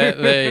well,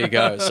 there you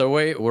go. So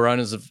we're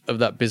owners of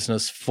that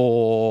business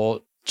for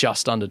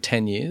just under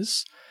 10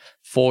 years.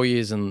 4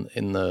 years in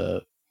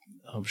the,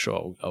 I'm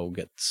sure I'll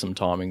get some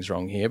timings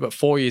wrong here, but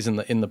 4 years in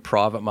the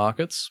private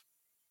markets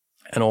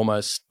and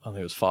almost, I think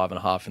it was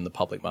 5.5 in the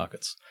public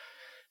markets.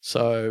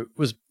 So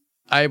was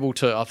able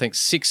to, I think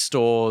 6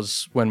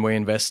 stores when we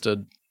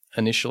invested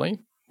initially,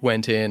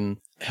 went in,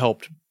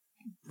 helped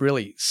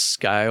really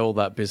scale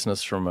that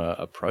business from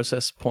a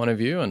process point of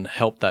view and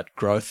help that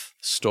growth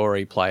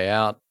story play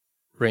out,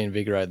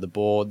 reinvigorate the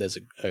board. There's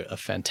a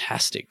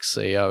fantastic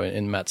CEO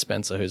in Matt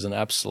Spencer who's an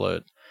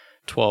absolute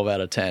 12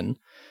 out of 10.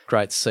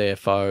 Great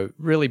CFO,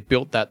 really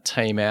built that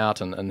team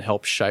out and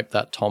helped shape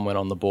that. Tom went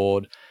on the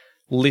board,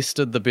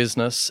 listed the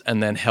business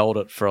and then held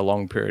it for a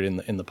long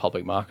period in the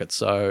public market.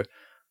 So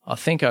I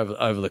think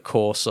over the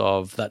course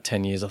of that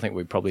 10 years, I think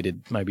we probably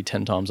did maybe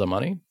 10 times our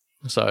money.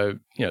 So,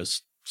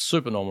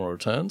 super normal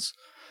returns.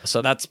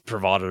 So that's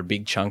provided a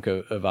big chunk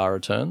of our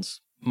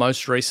returns.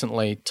 Most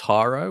recently,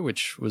 Tyro,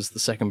 which was the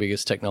second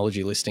biggest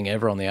technology listing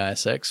ever on the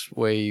ASX.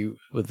 We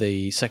were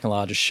the second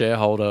largest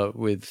shareholder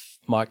with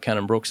Mike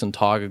Cannon-Brookes and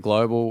Tiger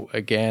Global.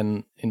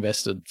 Again,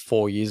 invested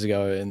 4 years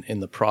ago in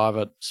the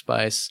private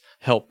space,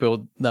 helped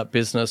build that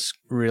business,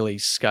 really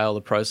scale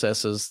the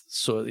processes.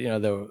 So,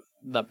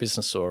 that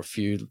business saw a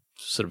few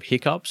sort of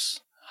hiccups.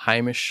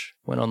 Hamish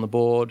went on the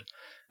board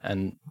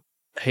and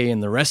he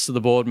and the rest of the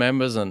board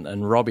members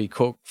and Robbie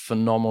Cook,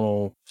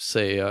 phenomenal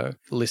CEO,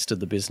 listed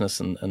the business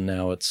and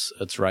now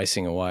it's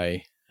racing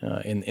away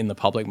in the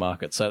public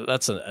market. So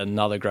that's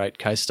another great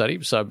case study.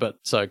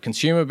 So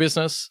consumer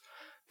business,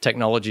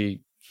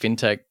 technology,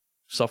 fintech,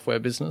 software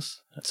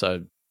business.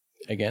 So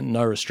again,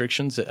 no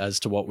restrictions as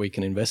to what we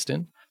can invest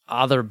in.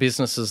 Other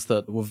businesses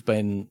that we've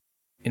been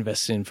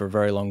invested in for a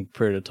very long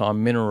period of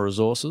time, Mineral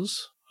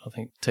Resources. I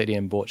think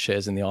TDM bought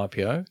shares in the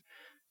IPO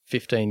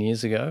 15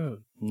 years ago,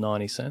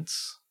 90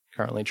 cents,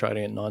 currently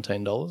trading at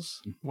 $19.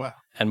 Wow.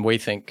 And we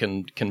think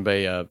can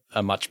be a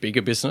much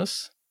bigger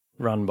business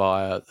run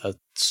by a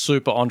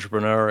super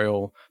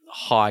entrepreneurial,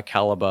 high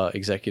caliber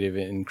executive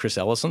in Chris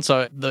Ellison.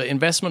 So the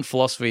investment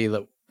philosophy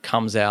that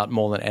comes out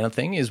more than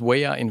anything is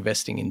we are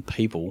investing in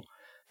people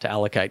to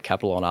allocate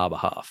capital on our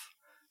behalf.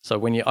 So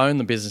when you own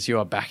the business, you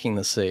are backing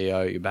the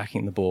CEO, you're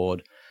backing the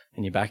board,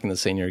 and you're backing the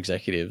senior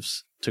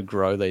executives to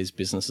grow these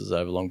businesses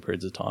over long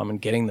periods of time. And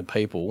getting the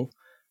people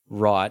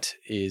right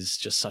is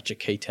just such a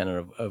key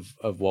tenet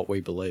of what we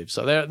believe.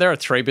 So there are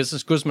 3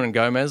 businesses. Guzman and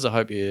Gomez, I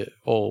hope you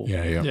all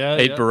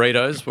eat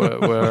burritos.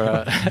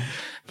 We're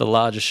the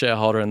largest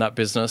shareholder in that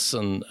business,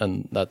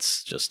 and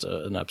that's just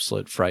an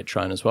absolute freight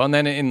train as well. And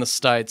then in the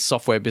States,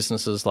 software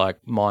businesses like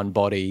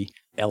MindBody,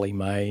 Ellie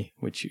Mae,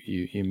 which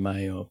you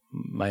may or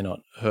may not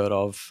heard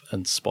of,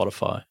 and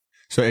Spotify.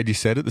 So Ed, you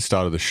said at the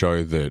start of the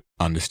show that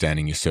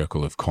understanding your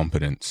circle of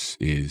competence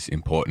is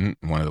important.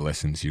 One of the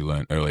lessons you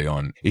learned early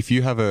on. If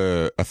you have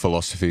a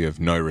philosophy of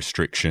no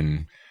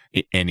restriction,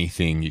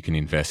 anything you can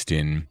invest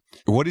in,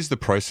 what is the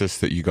process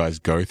that you guys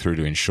go through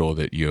to ensure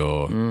that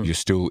you're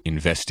still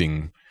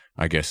investing,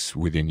 I guess,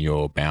 within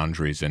your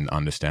boundaries and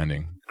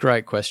understanding?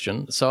 Great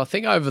question. So I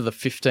think over the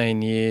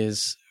 15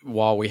 years,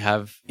 while we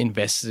have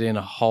invested in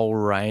a whole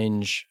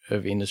range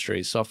of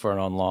industries, software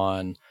and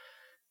online,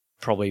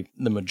 probably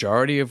the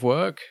majority of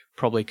work,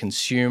 probably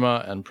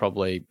consumer and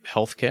probably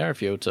healthcare.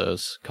 If you were to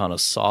kind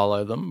of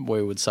silo them,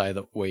 we would say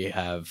that we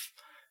have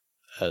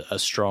a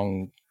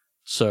strong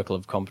circle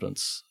of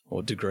competence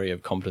or degree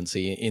of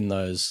competency in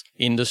those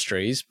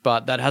industries.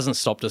 But that hasn't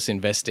stopped us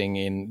investing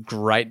in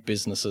great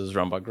businesses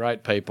run by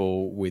great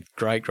people with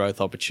great growth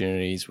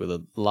opportunities, with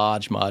a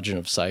large margin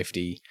of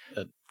safety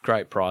at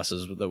great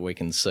prices that we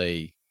can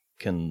see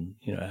can,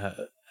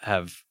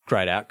 have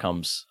great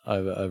outcomes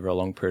over a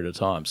long period of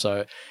time.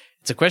 So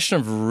it's a question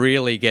of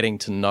really getting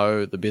to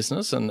know the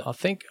business. And I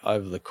think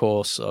over the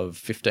course of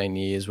 15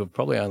 years, we've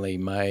probably only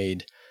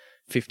made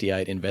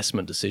 58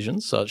 investment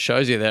decisions. So it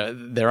shows you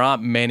that there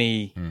aren't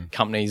many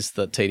companies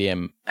that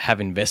TDM have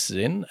invested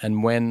in.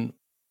 And when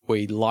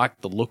we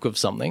like the look of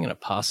something and it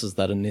passes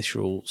that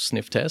initial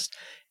sniff test,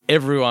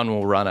 everyone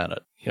will run at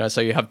it. So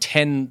you have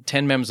 10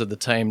 members of the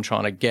team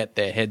trying to get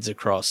their heads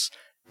across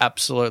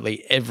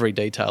absolutely every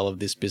detail of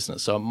this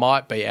business. So it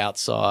might be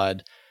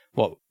outside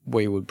what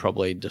we would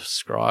probably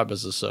describe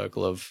as a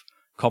circle of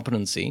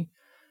competency,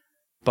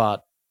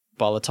 but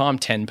by the time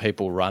 10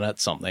 people run at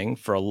something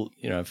for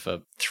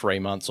 3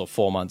 months or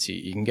 4 months,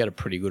 you can get a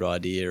pretty good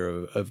idea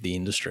of the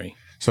industry.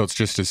 So it's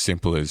just as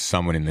simple as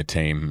someone in the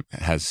team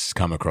has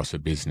come across a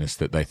business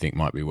that they think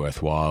might be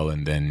worthwhile,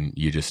 and then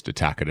you just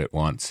attack it at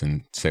once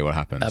and see what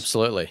happens.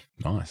 Absolutely.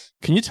 Nice.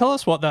 Can you tell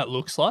us what that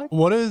looks like?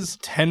 What does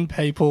 10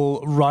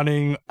 people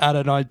running at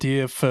an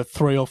idea for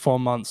 3 or 4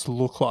 months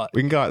look like?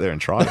 We can go out there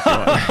and try it if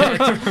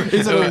you want.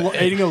 Is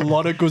it eating a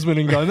lot of Guzman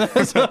and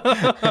Gomez?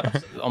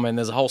 I mean,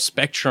 there's a whole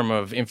spectrum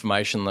of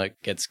information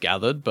that gets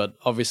gathered, but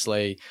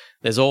obviously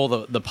there's all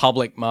the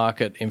public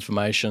market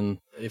information.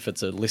 If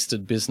it's a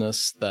listed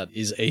business, that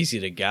is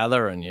easy to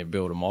gather and you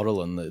build a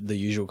model and the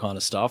usual kind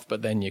of stuff.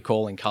 But then you're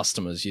calling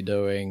customers, you're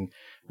doing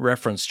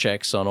reference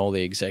checks on all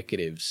the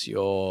executives,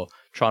 you're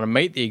trying to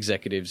meet the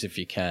executives if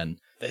you can.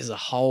 There's a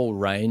whole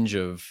range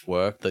of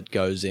work that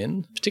goes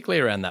in, particularly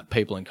around that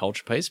people and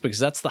culture piece, because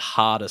that's the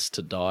hardest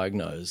to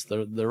diagnose.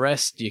 The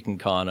rest you can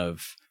kind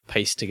of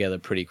piece together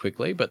pretty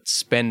quickly, but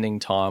spending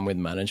time with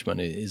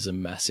management is a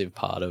massive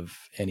part of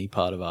any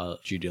part of our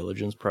due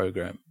diligence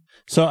program.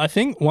 So I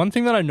think one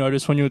thing that I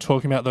noticed when you were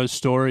talking about those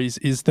stories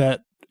is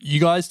that you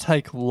guys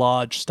take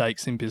large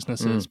stakes in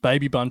businesses.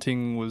 Baby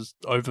Bunting was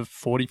over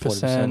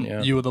 40%.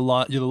 Yeah. You're the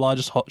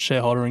largest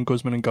shareholder in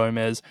Guzman and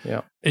Gomez.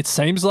 Yeah. It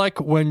seems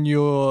like when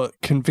you're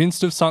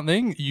convinced of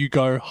something, you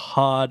go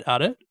hard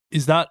at it.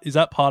 Is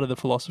that part of the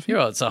philosophy?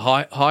 Yeah, it's a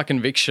high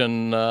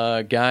conviction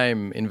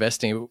game.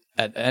 Investing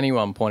at any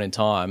one point in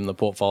time, the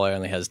portfolio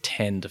only has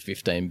 10 to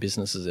 15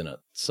 businesses in it.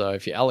 So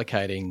if you're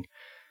allocating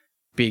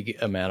big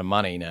amount of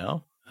money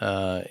now,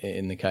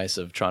 in the case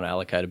of trying to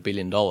allocate $1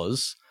 billion,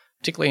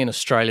 particularly in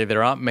Australia,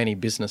 there aren't many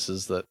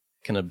businesses that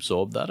can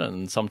absorb that.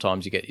 And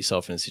sometimes you get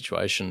yourself in a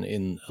situation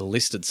in a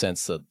listed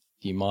sense that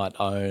you might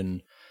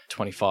own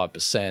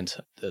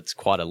 25%. It's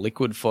quite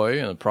illiquid for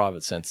you. In a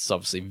private sense, it's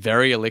obviously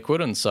very illiquid.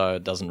 And so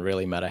it doesn't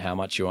really matter how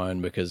much you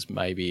own, because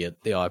maybe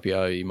at the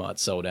IPO, you might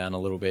sell down a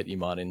little bit. You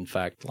might, in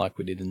fact, like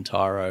we did in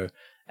Tyro,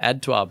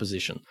 add to our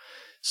position.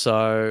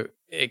 So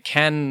it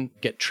can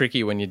get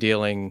tricky when you're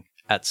dealing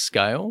at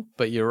scale,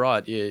 but you're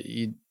right.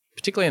 You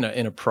particularly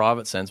in a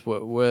private sense,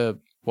 we're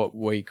what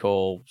we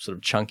call sort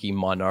of chunky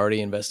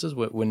minority investors.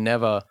 We're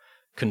never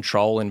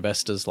control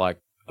investors like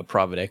a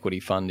private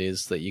equity fund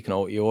is, that you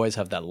always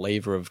have that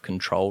lever of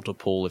control to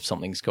pull if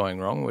something's going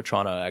wrong. We're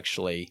trying to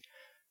actually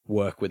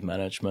work with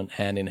management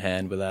hand in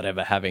hand without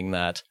ever having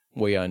that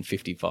we own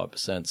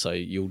 55%, so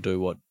you'll do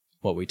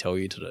what we tell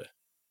you to do.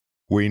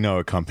 We know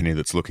a company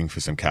that's looking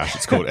for some cash.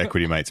 It's called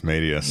Equity Mates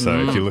Media.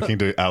 So if you're looking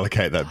to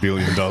allocate that $1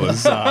 billion,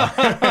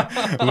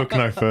 look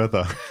no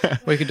further.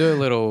 We could do a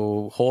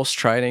little horse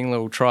trading,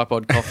 little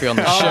tripod coffee on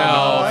the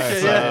shelf.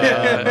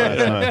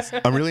 Okay, nice.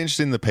 I'm really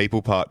interested in the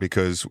people part,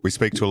 because we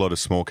speak to a lot of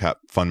small cap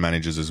fund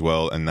managers as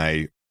well, and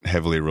they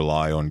heavily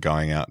rely on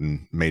going out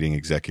and meeting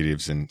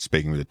executives and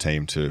speaking with a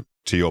team to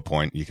your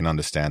point, you can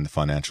understand the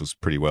financials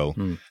pretty well,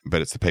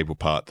 but it's the people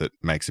part that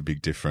makes a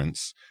big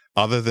difference.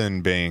 Other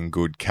than being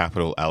good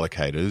capital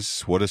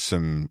allocators, what are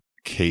some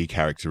key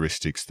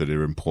characteristics that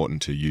are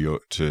important to you,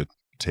 to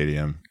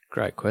TDM?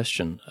 Great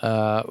question.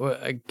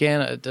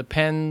 Again, it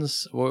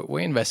depends.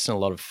 We invest in a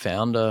lot of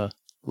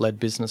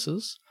founder-led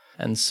businesses.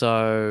 And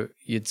so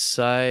you'd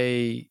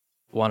say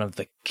one of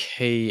the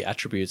key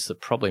attributes that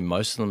probably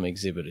most of them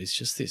exhibit is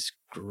just this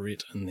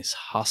grit and this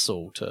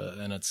hustle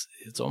and it's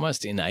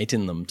almost innate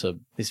in them,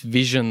 to this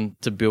vision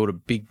to build a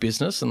big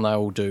business, and they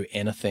will do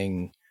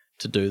anything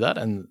to do that.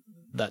 And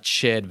that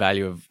shared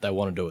value of they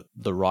want to do it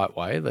the right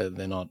way.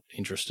 They're not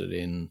interested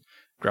in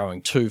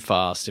growing too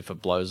fast if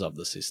it blows up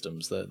the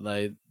systems.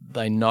 That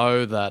they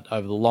know that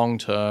over the long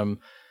term,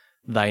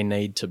 they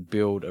need to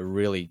build a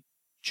really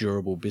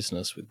durable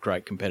business with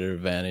great competitive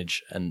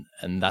advantage, and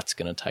that's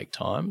going to take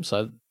time.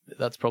 So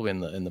that's probably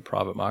in the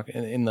private market.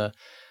 In the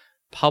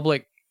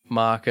public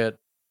market,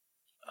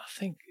 I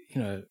think,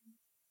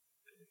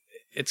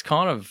 it's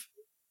kind of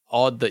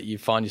odd that you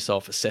find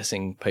yourself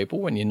assessing people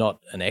when you're not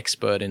an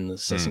expert in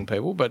assessing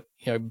people, but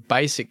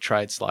basic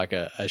traits like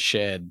a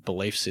shared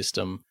belief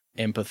system,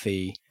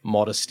 empathy,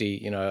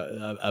 modesty.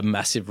 A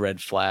massive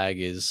red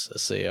flag is a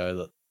CEO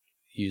that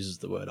uses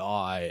the word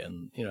I,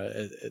 and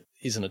it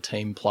isn't a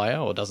team player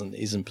or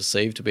isn't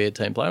perceived to be a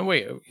team player. And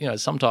we,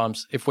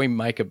 sometimes if we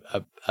make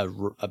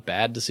a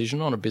bad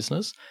decision on a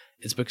business,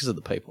 it's because of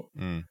the people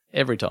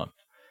every time.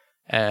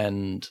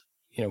 And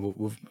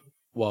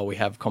while we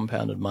have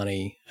compounded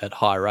money at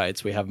high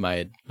rates, we have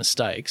made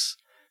mistakes,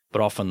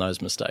 but often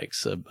those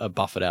mistakes are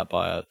buffered out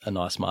by a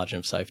nice margin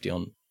of safety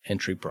on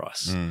entry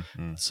price.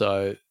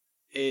 So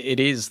it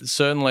is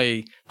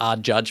certainly our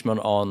judgment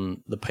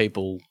on the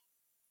people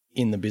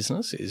in the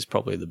business is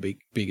probably the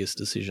biggest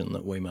decision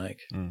that we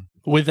make.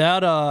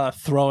 Without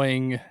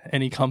throwing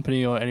any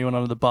company or anyone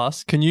under the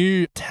bus, can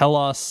you tell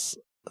us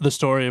the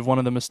story of one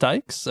of the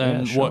mistakes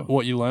and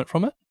what you learnt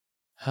from it?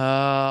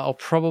 I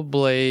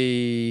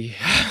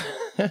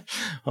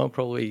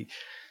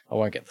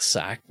won't get the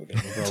sack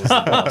because I was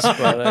the boss,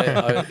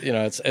 but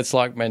it's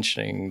like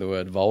mentioning the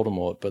word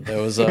Voldemort. But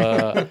there was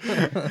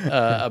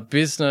a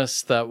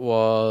business that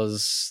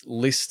was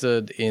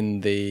listed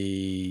in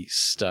the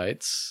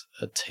States,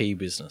 a tea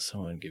business. I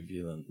won't give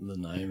you the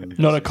name.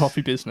 Not a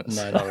coffee business.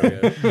 No, not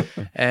really.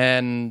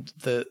 And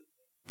the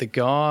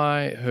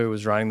guy who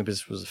was running the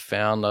business was a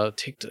founder.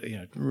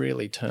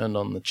 Really turned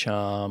on the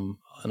charm.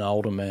 An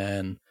older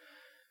man,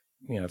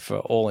 for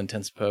all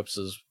intents and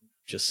purposes,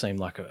 just seemed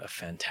like a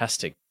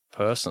fantastic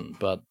person.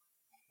 But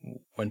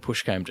when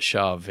push came to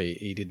shove,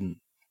 he didn't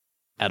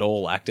at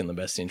all act in the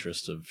best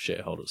interest of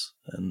shareholders.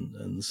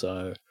 And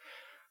so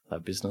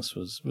that business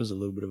was a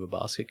little bit of a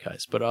basket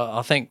case. But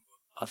I think,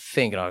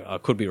 and I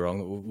could be wrong,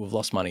 that we've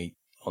lost money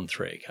on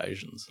 3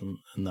 occasions, and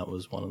that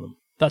was one of them.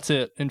 That's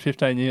it, in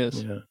 15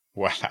 years. Yeah.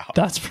 Wow.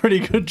 That's pretty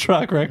good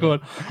track record.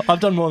 I've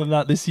done more than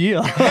that this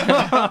year.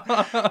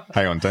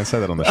 Hang on, don't say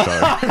that on the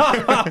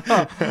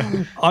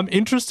show. I'm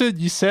interested,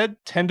 you said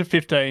 10 to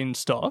 15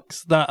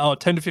 stocks, 10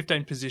 to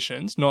 15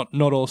 positions, not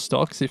all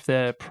stocks if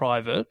they're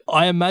private.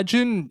 I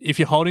imagine if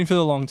you're holding for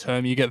the long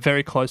term, you get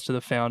very close to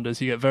the founders,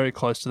 you get very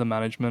close to the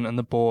management and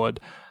the board,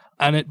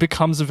 and it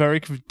becomes a very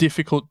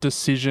difficult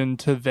decision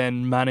to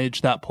then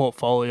manage that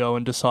portfolio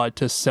and decide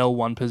to sell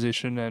one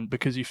position and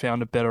because you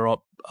found a better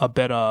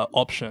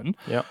option.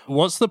 Yeah.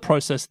 What's the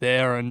process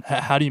there and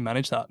how do you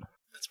manage that?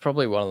 It's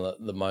probably one of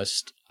the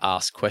most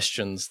asked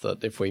questions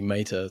that if we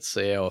meet a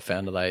CEO or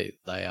founder, they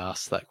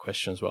ask that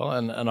question as well.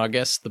 And I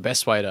guess the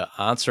best way to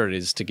answer it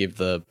is to give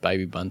the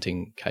Baby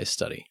Bunting case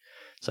study.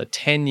 So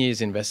 10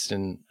 years invested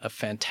in a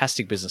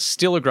fantastic business,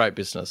 still a great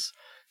business,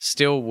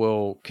 still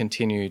will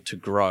continue to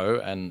grow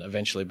and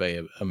eventually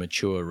be a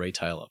mature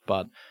retailer.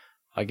 But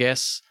I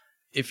guess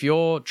if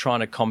you're trying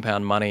to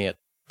compound money at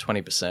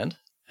 20%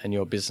 and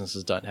your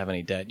businesses don't have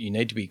any debt, you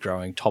need to be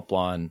growing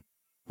top-line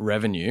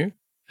revenue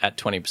at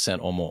 20%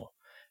 or more.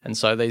 And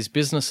so these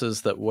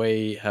businesses that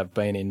we have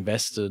been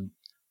invested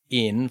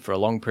in for a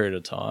long period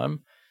of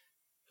time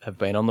have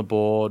been on the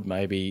board,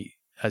 maybe,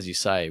 as you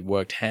say,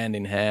 worked hand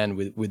in hand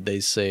with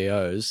these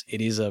CEOs.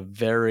 It is a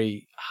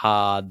very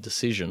hard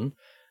decision,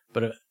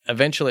 but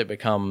eventually it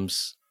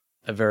becomes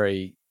a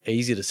very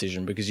easy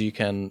decision because you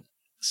can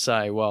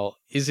say, well,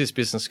 is this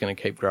business going to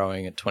keep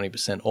growing at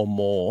 20% or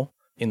more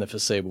in the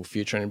foreseeable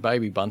future? And in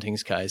Baby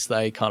Bunting's case,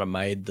 they kind of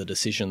made the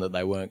decision that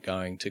they weren't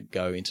going to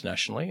go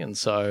internationally. And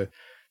so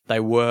they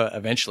were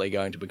eventually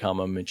going to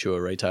become a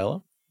mature retailer.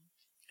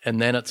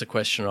 And then it's a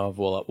question of,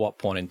 well, at what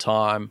point in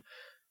time,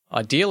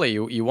 ideally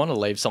you want to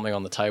leave something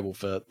on the table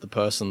for the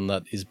person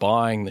that is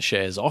buying the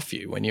shares off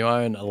you. When you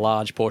own a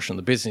large portion of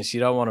the business, you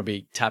don't want to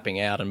be tapping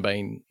out and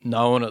being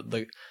known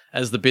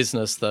as the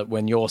business that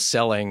when you're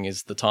selling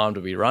is the time to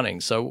be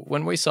running. So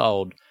when we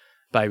sold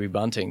Baby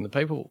Bunting, the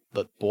people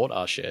that bought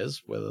our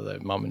shares, whether they're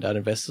mum and dad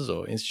investors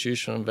or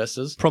institutional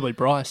investors, probably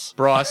Bryce,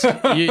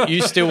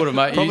 you still would have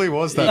made probably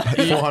was that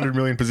 400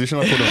 million position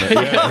I put on it.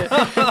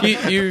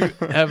 Yeah. You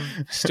have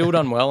still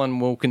done well and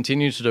will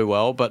continue to do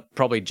well, but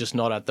probably just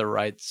not at the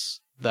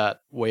rates that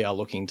we are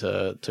looking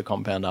to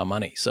compound our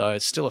money. So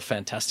it's still a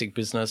fantastic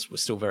business. We're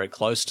still very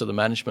close to the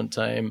management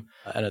team,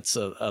 and it's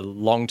a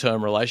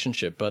long-term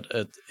relationship, but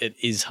it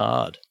is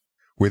hard.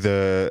 With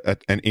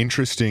an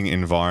interesting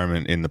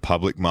environment in the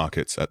public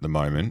markets at the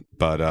moment,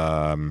 but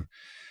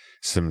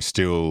some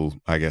still,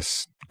 I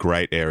guess,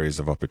 great areas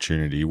of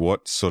opportunity.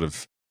 What sort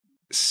of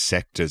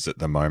sectors at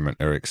the moment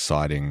are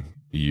exciting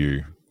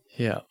you?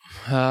 Yeah.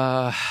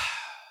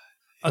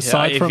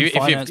 Aside from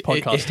finance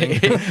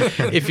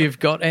podcasting. If you've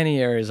got any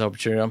areas of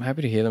opportunity, I'm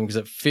happy to hear them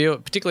because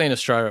particularly in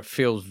Australia, it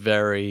feels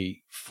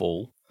very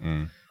full.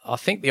 I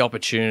think the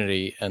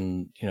opportunity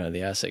and, the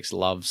ASX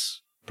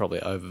loves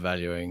probably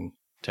overvaluing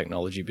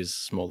technology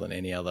business more than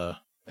any other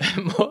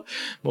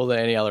more than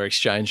any other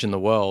exchange in the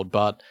world.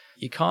 But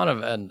you kind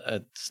of, and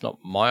it's not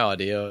my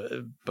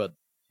idea, but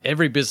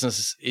every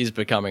business is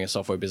becoming a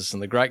software business,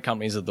 and the great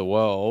companies of the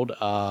world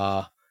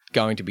are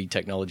going to be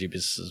technology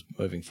businesses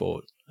moving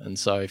forward. And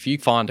so if you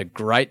find a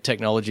great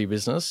technology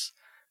business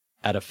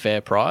at a fair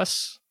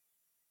price,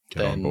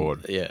 Get on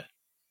board. Yeah.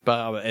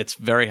 But it's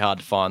very hard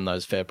to find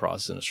those fair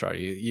prices in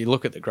Australia. You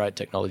look at the great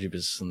technology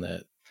business and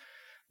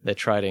they're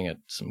trading at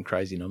some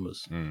crazy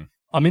numbers.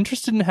 I'm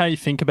interested in how you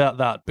think about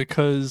that,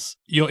 because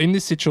you're in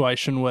this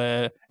situation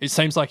where it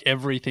seems like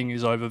everything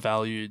is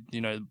overvalued.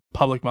 You know,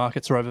 public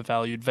markets are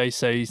overvalued,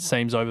 VC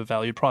seems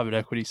overvalued, private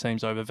equity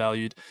seems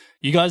overvalued.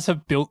 You guys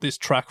have built this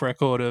track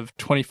record of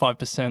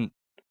 25%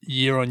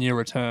 year-on-year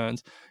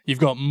returns. You've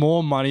got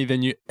more money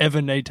than you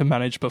ever need to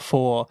manage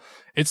before.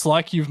 It's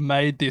like you've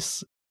made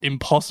this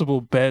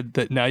impossible bed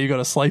that now you got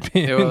to sleep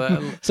in. Yeah,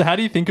 well, so how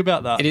do you think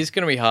about that? It is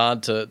going to be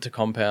hard to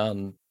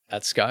compound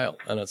at scale,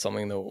 and it's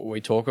something that we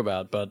talk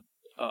about, but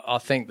I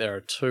think there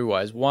are two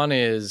ways. One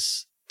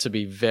is to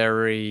be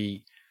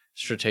very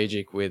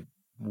strategic with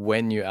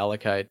when you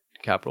allocate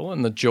capital,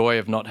 and the joy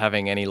of not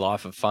having any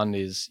life of fund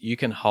is you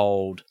can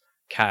hold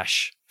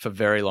cash for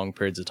very long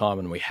periods of time,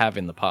 and we have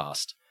in the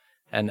past.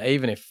 And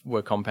even if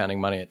we're compounding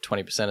money at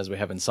 20% as we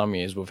have in some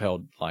years, we've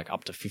held like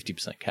up to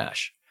 50%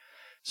 cash.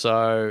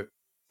 So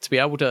to be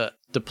able to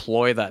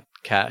deploy that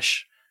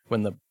cash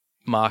when the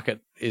market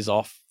is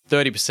off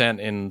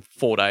 30% in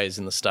 4 days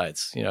in the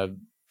States, you know,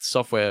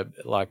 software,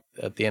 like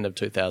at the end of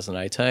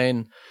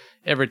 2018,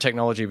 every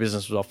technology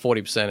business was off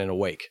 40% in a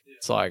week.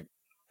 It's like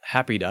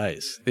happy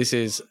days. This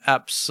is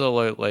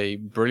absolutely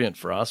brilliant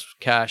for us.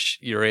 Cash,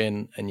 you're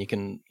in, and you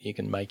can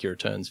make your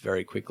returns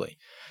very quickly.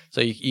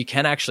 So you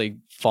can actually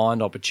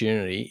find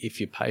opportunity if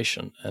you're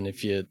patient and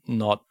if you're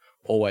not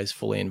always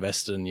fully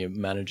invested and you're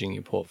managing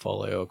your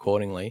portfolio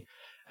accordingly.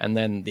 And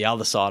then the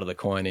other side of the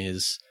coin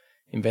is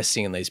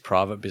investing in these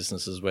private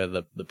businesses where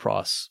the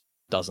price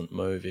doesn't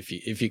move.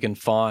 If you can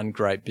find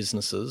great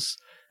businesses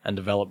and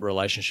develop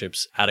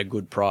relationships at a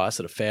good price,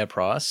 at a fair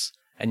price,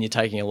 and you're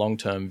taking a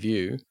long-term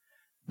view,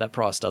 that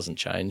price doesn't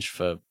change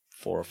for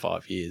 4 or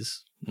 5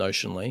 years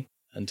notionally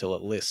until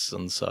it lists,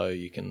 and so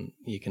you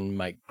can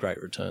make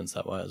great returns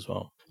that way as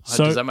well.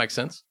 So, does that make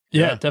sense?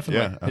 Yeah,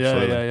 definitely.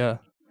 Yeah.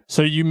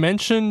 So you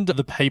mentioned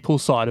the people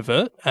side of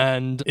it,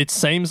 and it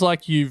seems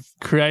like you've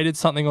created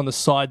something on the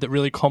side that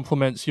really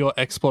complements your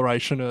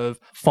exploration of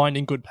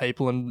finding good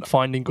people and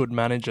finding good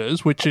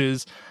managers, which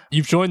is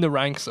you've joined the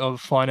ranks of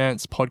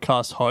finance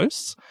podcast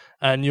hosts,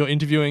 and you're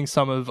interviewing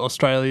some of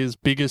Australia's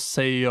biggest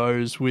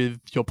CEOs with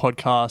your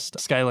podcast,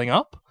 Scaling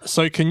Up.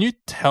 So can you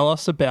tell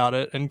us about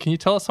it, and can you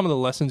tell us some of the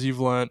lessons you've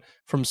learned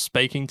from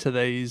speaking to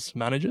these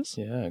managers?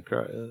 Yeah,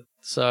 great.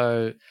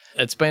 So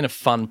it's been a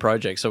fun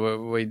project. So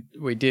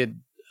we did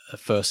a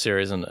first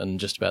series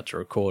and just about to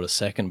record a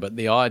second, but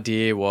the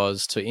idea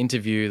was to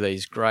interview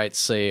these great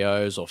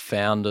CEOs or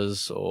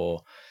founders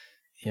or,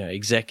 you know,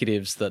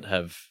 executives that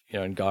have, you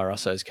know, in Guy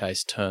Russo's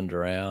case, turned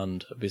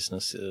around a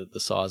business the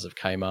size of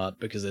Kmart,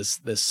 because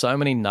there's so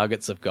many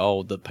nuggets of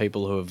gold that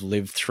people who have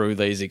lived through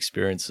these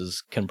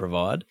experiences can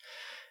provide,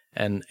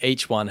 and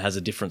each one has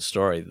a different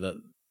story.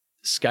 That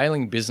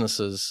scaling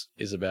businesses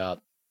is about,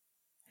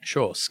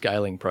 sure,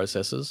 scaling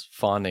processes,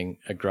 finding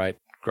a great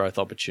growth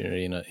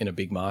opportunity in a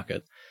big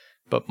market.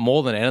 But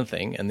more than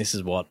anything, and this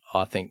is what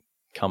I think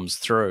comes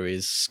through,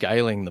 is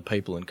scaling the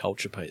people and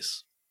culture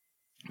piece.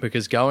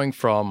 Because going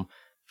from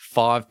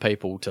 5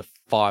 people to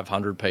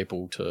 500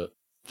 people to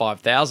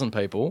 5,000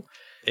 people,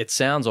 it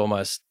sounds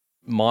almost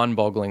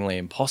mind-bogglingly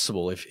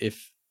impossible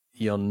if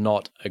you're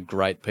not a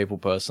great people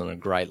person, a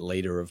great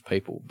leader of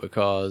people,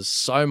 because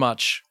so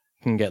much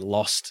can get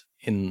lost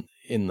in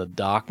the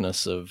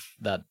darkness of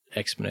that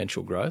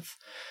exponential growth.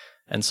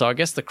 And so I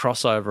guess the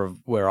crossover of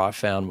where I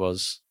found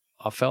was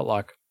I felt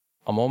like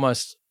I'm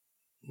almost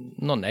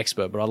not an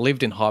expert, but I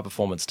lived in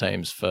high-performance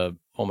teams for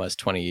almost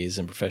 20 years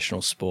in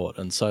professional sport.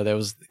 And so there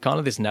was kind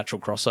of this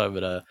natural crossover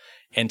to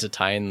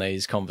entertain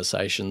these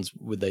conversations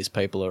with these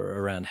people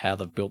around how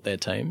they've built their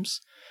teams.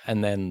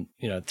 And then,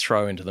 you know,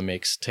 throw into the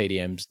mix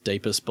TDM's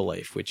deepest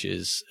belief, which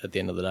is, at the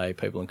end of the day,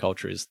 people and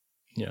culture is,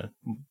 you know,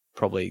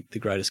 probably the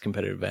greatest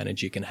competitive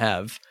advantage you can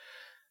have.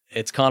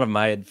 It's kind of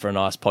made for a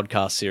nice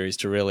podcast series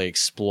to really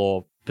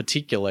explore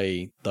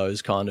particularly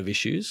those kind of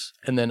issues,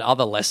 and then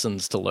other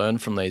lessons to learn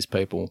from these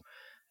people.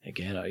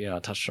 Again, you know, I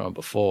touched on it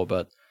before,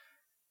 but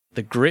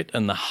the grit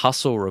and the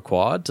hustle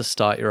required to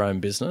start your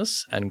own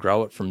business and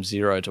grow it from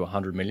 0 to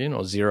 100 million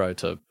or 0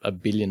 to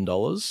 $1 billion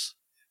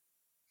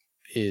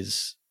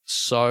is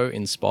so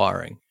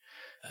inspiring.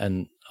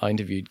 And I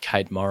interviewed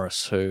Kate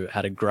Morris, who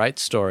had a great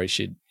story.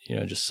 She'd, you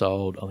know, just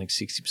sold, I think,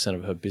 60%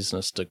 of her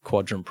business to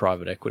Quadrant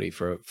Private Equity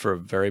for a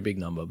very big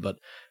number. But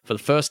for the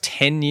first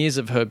 10 years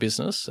of her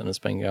business, and it's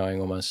been going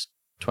almost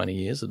 20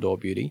 years, Adore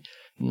Beauty,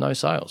 no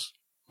sales.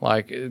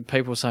 Like,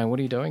 people were saying, "What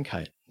are you doing,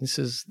 Kate? This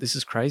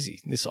is crazy.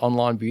 This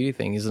online beauty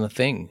thing isn't a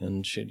thing."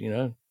 And she, you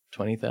know,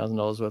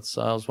 $20,000 worth of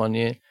sales one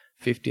year,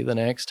 50 the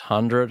next,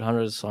 100.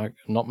 It's like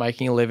not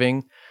making a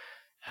living.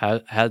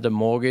 Had a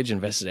mortgage,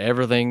 invested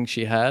everything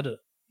she had.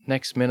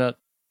 Next minute,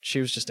 she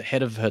was just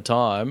ahead of her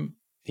time.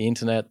 The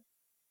internet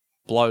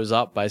blows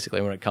up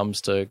basically when it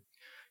comes to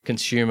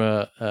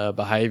consumer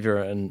behavior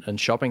and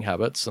shopping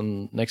habits.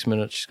 And next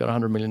minute, she's got a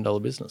 $100 million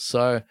business.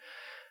 So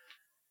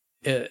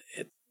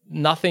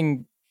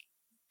nothing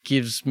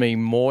gives me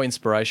more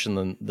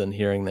inspiration than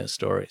hearing their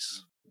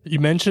stories. You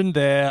mentioned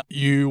there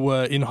you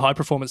were in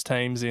high-performance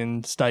teams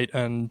in state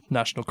and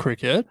national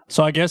cricket.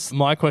 So I guess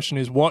my question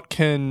is, what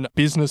can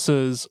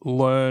businesses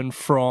learn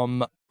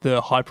from the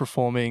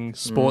high-performing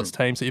sports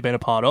teams that you've been a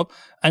part of?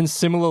 And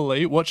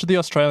similarly, what should the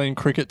Australian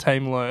cricket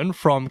team learn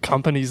from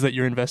companies that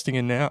you're investing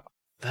in now?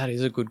 That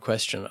is a good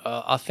question.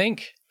 I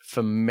think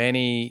for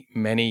many,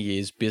 many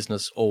years,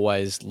 business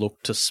always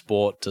looked to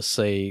sport to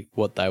see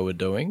what they were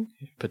doing,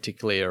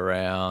 particularly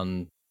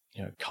around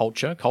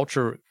culture.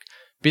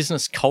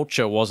 Business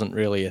culture wasn't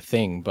really a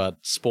thing, but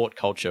sport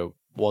culture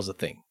was a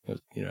thing.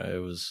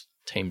 It was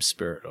team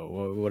spirit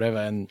or whatever.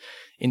 And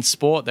in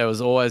sport, there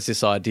was always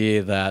this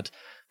idea that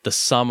the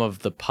sum of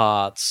the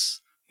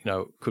parts,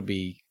 could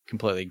be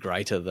completely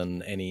greater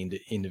than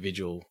any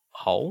individual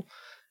whole.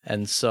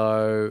 And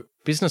so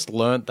business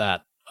learnt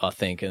that, I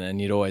think, and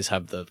you'd always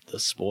have the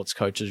sports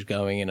coaches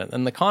going in it.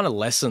 And the kind of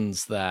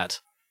lessons that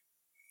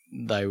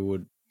they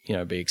would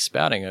be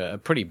expouting are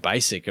pretty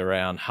basic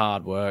around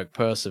hard work,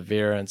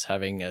 perseverance,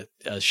 having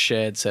a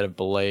shared set of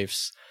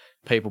beliefs,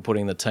 people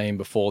putting the team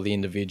before the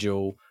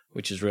individual,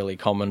 which is really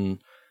common,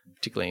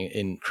 particularly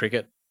in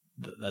cricket.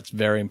 That's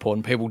very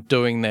important. People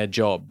doing their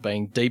job,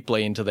 being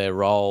deeply into their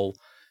role.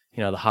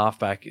 The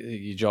halfback,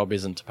 your job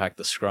isn't to pack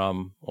the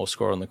scrum or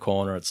score on the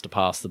corner, it's to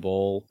pass the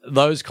ball.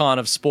 Those kind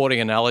of sporting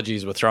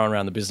analogies were thrown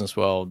around the business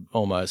world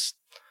almost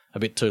a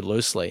bit too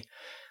loosely.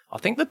 I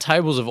think the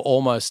tables have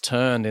almost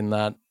turned in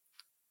that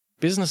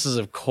businesses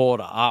have caught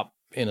up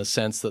in a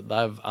sense that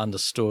they've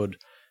understood,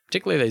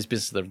 particularly these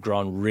businesses that have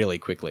grown really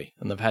quickly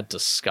and they've had to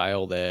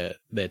scale their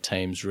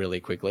teams really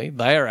quickly.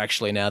 They are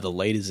actually now the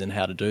leaders in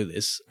how to do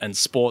this, and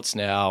sport's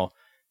now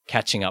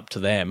catching up to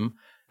them,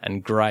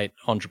 and great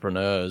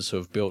entrepreneurs who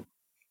have built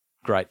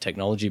great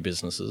technology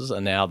businesses are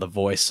now the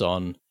voice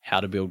on how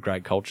to build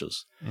great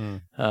cultures.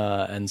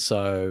 And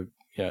so,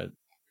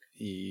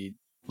 you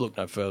look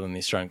no further than the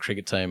Australian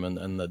cricket team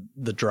and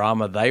the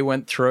drama they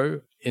went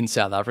through in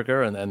South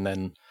Africa, and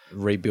then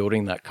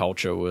rebuilding that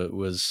culture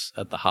was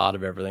at the heart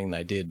of everything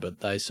they did. But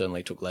they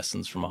certainly took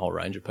lessons from a whole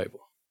range of people.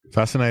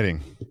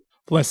 Fascinating.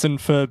 Lesson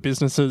for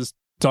businesses: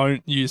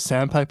 don't use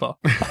sandpaper.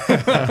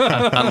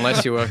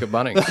 Unless you work at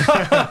Bunnings.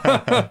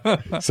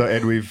 So,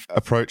 Ed, we've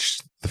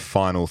approached the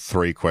final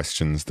 3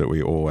 questions that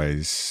we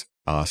always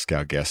ask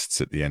our guests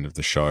at the end of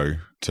the show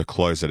to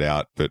close it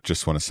out, but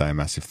just want to say a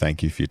massive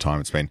thank you for your time.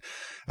 It's been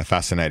a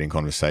fascinating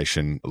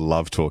conversation.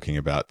 Love talking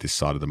about this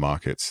side of the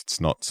markets.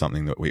 It's not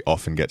something that we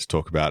often get to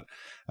talk about,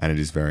 and it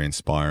is very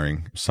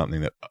inspiring,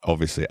 something that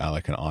obviously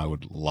Alec and I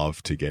would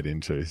love to get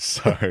into.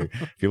 So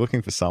if you're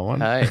looking for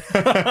someone... Hey,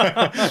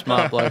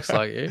 smart blokes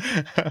like you.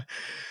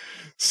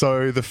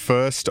 So the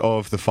first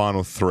of the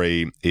final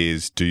 3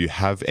 is, do you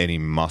have any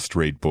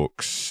must-read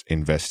books,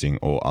 investing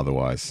or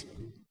otherwise?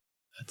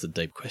 That's a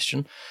deep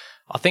question.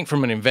 I think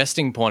from an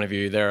investing point of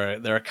view,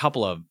 there are a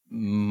couple of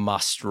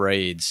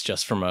must-reads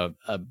just from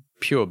a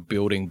pure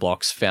building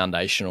blocks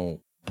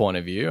foundational point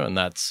of view, and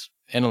that's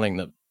anything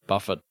that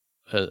Buffett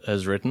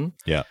has written.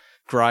 Yeah.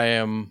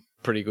 Graham,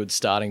 pretty good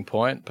starting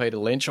point. Peter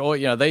Lynch, or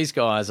these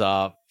guys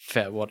are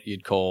what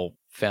you'd call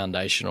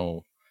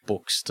foundational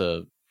books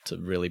to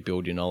really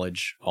build your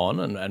knowledge on.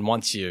 And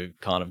once you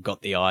kind of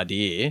got the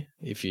idea,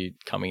 if you're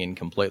coming in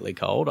completely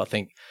cold, I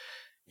think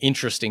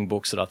interesting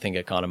books that I think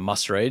are kind of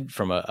must read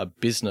from a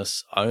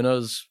business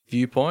owner's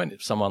viewpoint.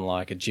 If someone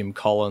like a Jim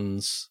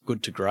Collins,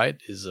 Good to Great,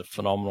 is a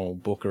phenomenal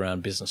book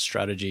around business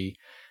strategy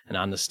and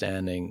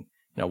understanding,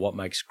 what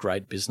makes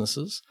great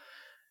businesses.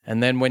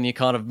 And then when you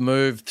kind of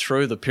move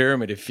through the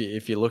pyramid, if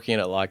you're looking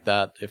at it like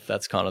that, if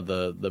that's kind of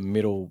the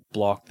middle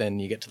block, then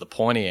you get to the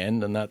pointy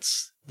end, and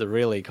that's the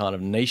really kind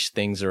of niche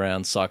things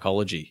around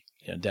psychology.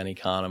 Danny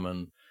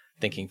Kahneman,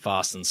 Thinking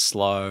Fast and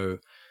Slow,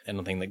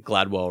 anything that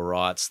Gladwell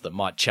writes that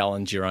might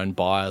challenge your own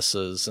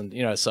biases and,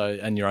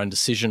 and your own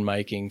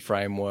decision-making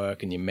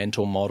framework and your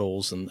mental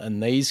models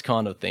and these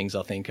kind of things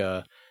I think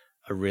are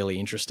really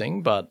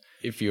interesting. But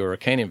if you're a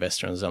keen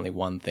investor and there's only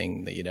one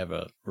thing that you'd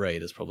ever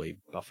read, it's probably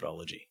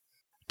Buffettology.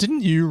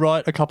 Didn't you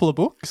write a couple of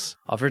books?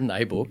 I've written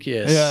a book,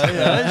 yes.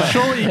 Yeah.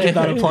 Surely you give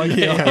that a plug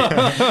here.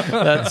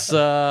 That's.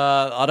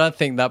 I don't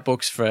think that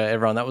book's for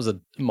everyone. That was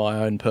my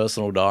own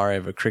personal diary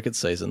of a cricket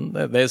season.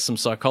 There's some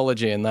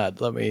psychology in that.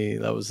 That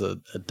was a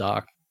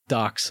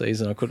dark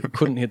season. I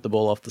couldn't hit the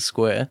ball off the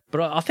square.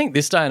 But I think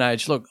this day and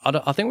age, look,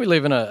 I think we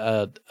live in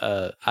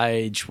a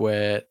age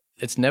where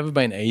it's never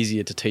been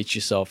easier to teach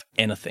yourself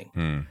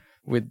anything.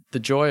 With the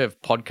joy of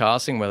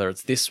podcasting, whether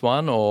it's this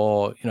one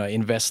or,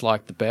 Invest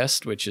Like the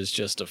Best, which is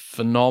just a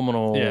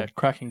phenomenal... Yeah,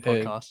 cracking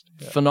podcast.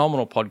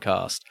 Phenomenal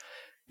podcast.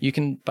 You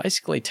can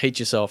basically teach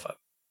yourself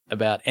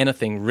about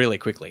anything really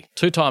quickly.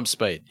 2 times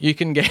speed. You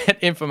can get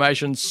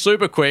information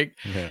super quick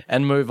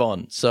and move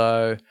on.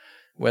 So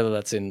whether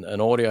that's in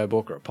an audio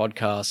book or a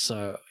podcast,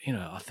 so,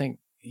 I think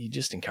you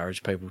just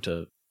encourage people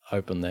to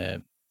open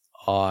their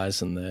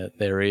eyes and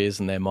their ears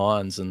and their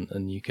minds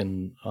and you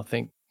can, I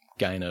think,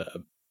 gain a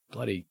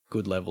bloody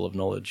good level of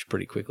knowledge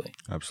pretty quickly.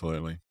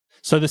 Absolutely.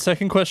 So the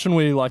second question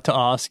we like to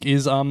ask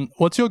is,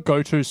 what's your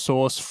go-to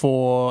source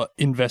for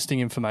investing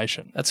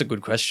information? That's a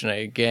good question.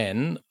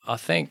 Again, I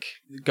think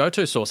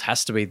go-to source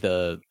has to be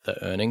the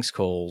earnings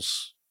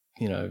calls,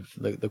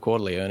 the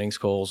quarterly earnings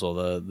calls or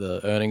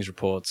the earnings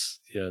reports,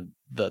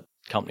 that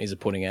companies are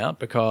putting out.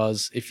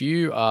 Because if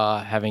you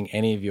are having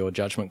any of your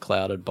judgment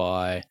clouded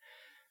by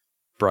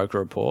broker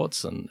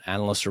reports and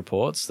analyst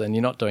reports, then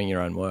you're not doing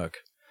your own work.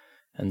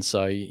 And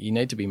so you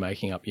need to be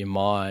making up your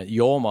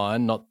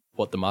mind, not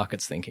what the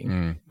market's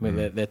thinking.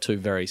 They're two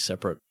very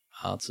separate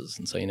answers,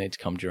 and so you need to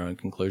come to your own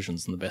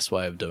conclusions. And the best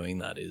way of doing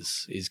that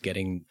is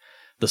getting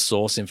the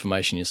source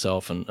information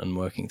yourself and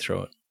working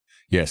through it.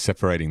 Yeah,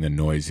 separating the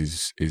noise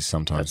is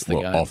sometimes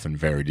often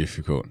very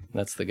difficult.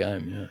 That's the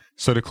game, yeah.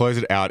 So to close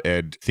it out,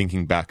 Ed,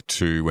 thinking back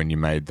to when you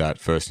made that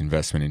first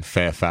investment in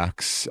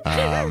Fairfax,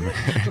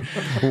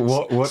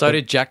 so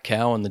did Jack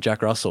Cowan, the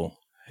Jack Russell.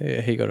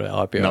 He got an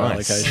IPO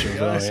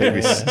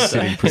allocation.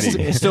 Sitting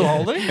pretty. Still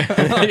holding?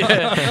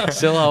 Yeah,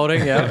 still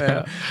holding,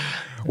 yeah.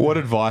 What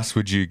advice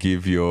would you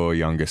give your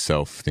younger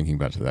self thinking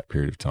back to that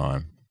period of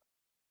time?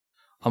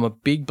 I'm a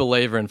big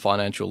believer in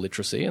financial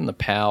literacy and the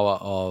power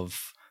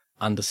of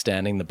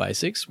understanding the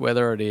basics,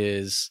 whether it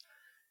is,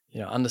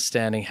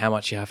 understanding how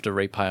much you have to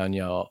repay on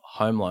your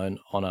home loan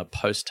on a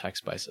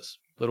post-tax basis.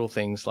 Little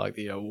things like,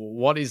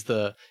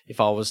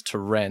 if I was to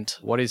rent,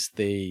 what is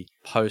the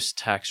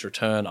post-tax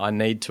return I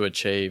need to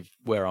achieve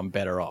where I'm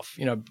better off?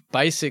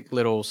 Basic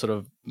little sort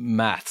of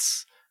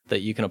maths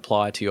that you can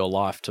apply to your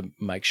life to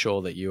make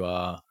sure that you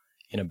are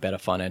in a better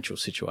financial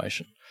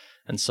situation.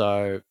 And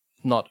so,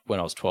 not when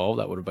I was 12,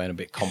 that would have been a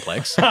bit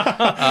complex, but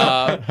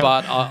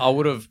I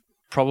would have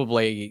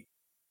probably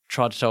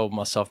tried to tell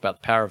myself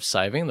about the power of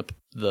saving,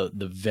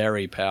 the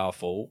very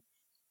powerful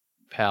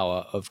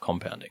power of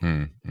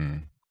compounding.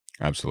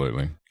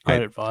 Absolutely.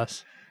 Great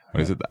advice.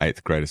 What is it? The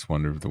eighth greatest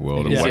wonder of the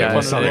world?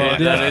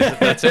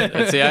 That's it.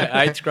 It's the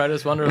eighth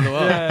greatest wonder of the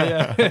world.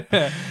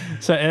 Yeah.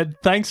 So, Ed,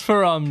 thanks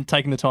for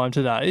taking the time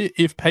today.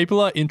 If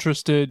people are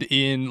interested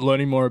in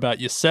learning more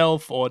about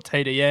yourself or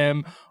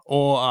TDM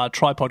or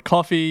Tripod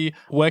Coffee,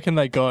 where can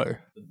they go?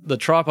 The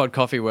Tripod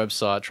Coffee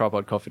website,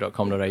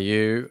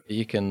 tripodcoffee.com.au.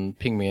 You can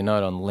ping me a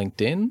note on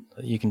LinkedIn.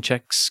 You can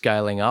check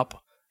Scaling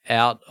Up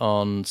out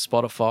on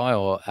Spotify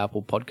or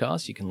Apple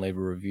Podcasts. You can leave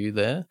a review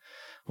there.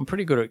 I'm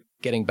pretty good at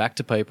getting back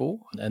to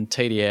people, and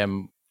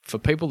TDM, for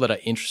people that are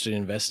interested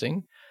in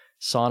investing,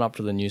 sign up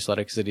to the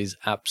newsletter because it is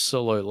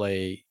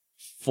absolutely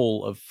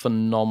full of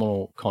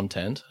phenomenal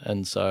content.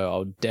 And so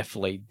I'll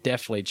definitely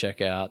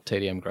check out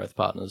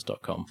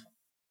tdmgrowthpartners.com.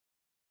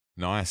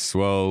 Nice.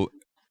 Well,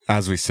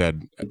 as we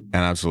said, an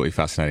absolutely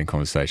fascinating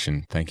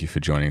conversation. Thank you for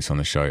joining us on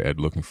the show, Ed.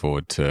 Looking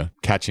forward to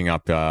catching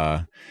up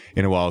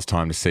in a while's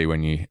time to see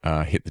when you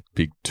hit the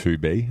big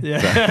 2B.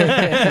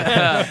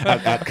 Yeah. So,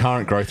 at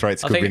current growth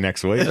rates, could be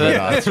next week.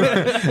 That's right.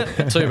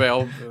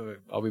 2B,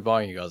 I'll be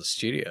buying you guys a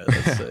studio.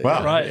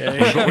 Wow. Right.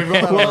 Yeah. We've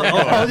got that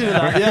I'll do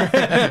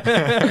that,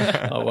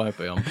 yeah. I won't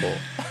be on call.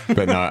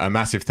 But no, a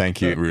massive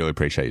thank you. Really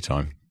appreciate your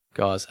time.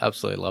 Guys,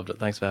 absolutely loved it.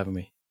 Thanks for having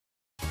me.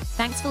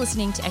 Thanks for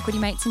listening to Equity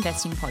Mates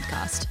Investing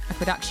Podcast, a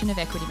production of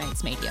Equity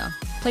Mates Media.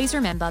 Please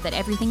remember that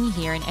everything you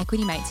hear in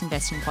Equity Mates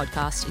Investing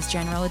Podcast is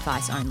general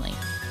advice only.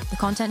 The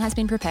content has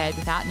been prepared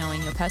without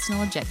knowing your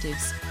personal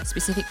objectives,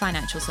 specific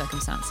financial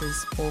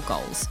circumstances, or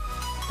goals.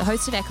 The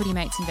host of Equity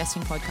Mates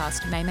Investing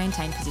Podcast may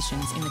maintain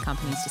positions in the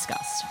companies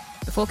discussed.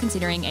 Before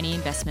considering any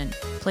investment,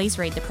 please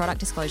read the product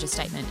disclosure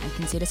statement and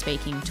consider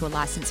speaking to a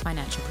licensed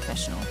financial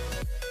professional.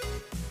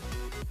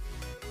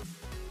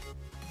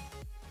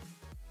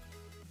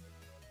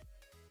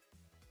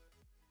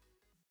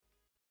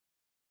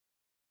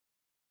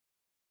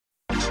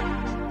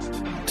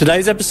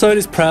 Today's episode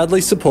is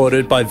proudly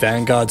supported by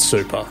Vanguard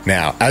Super.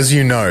 Now, as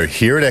you know,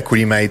 here at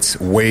Equity Mates,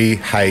 we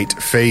hate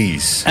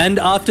fees. And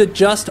after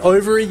just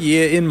over a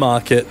year in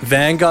market,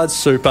 Vanguard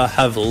Super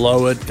have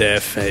lowered their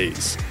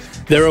fees.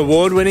 Their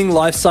award-winning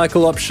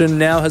lifecycle option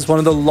now has one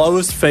of the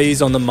lowest fees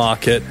on the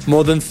market,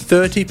 more than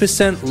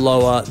 30%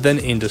 lower than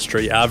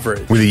industry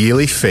average. With a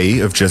yearly fee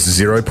of just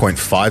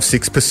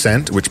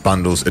 0.56%, which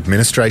bundles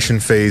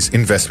administration fees,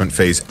 investment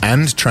fees,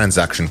 and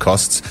transaction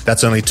costs,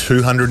 that's only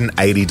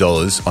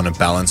 $280 on a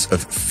balance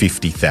of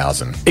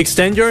 $50,000.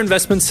 Extend your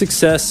investment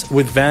success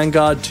with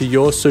Vanguard to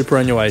your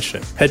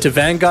superannuation. Head to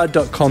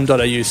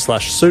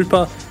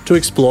vanguard.com.au/super to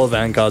explore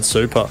Vanguard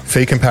Super.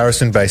 Fee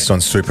comparison based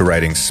on super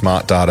ratings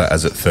smart data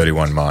as at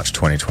 31 March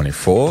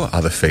 2024.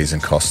 Other fees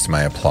and costs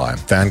may apply.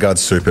 Vanguard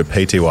Super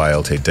Pty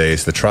Ltd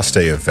is the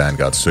trustee of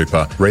Vanguard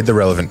Super. Read the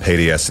relevant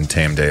PDS and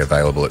TMD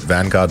available at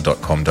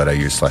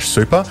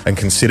vanguard.com.au/super and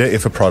consider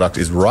if a product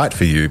is right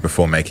for you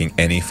before making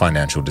any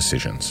financial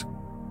decisions.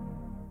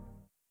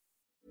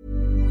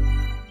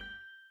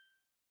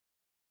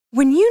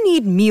 When you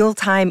need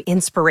mealtime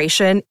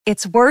inspiration,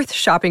 it's worth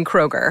shopping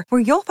Kroger, where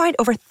you'll find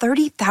over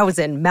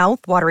 30,000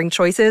 mouth-watering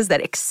choices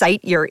that excite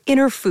your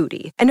inner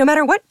foodie. And no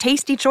matter what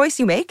tasty choice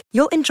you make,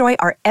 you'll enjoy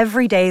our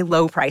everyday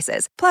low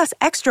prices, plus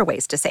extra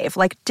ways to save,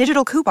 like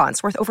digital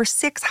coupons worth over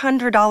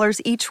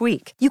 $600 each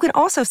week. You can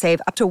also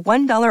save up to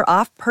 $1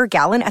 off per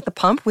gallon at the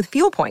pump with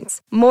fuel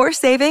points. More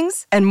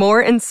savings and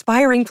more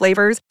inspiring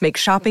flavors make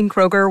shopping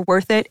Kroger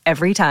worth it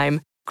every time.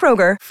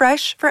 Kroger,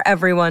 fresh for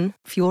everyone.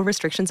 Fuel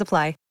restrictions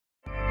apply.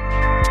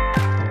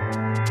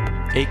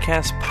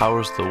 Acast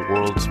powers the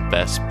world's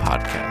best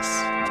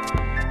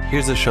podcasts.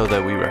 Here's a show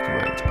that we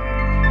recommend.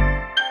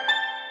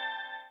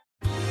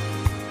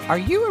 Are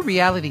you a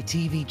reality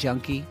TV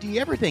junkie? Do you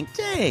ever think,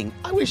 dang,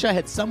 I wish I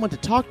had someone to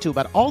talk to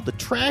about all the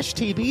trash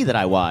TV that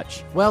I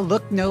watch? Well,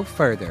 look no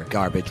further,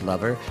 garbage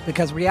lover,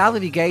 because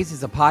Reality Gaze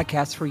is a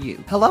podcast for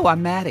you. Hello,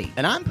 I'm Maddie.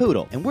 And I'm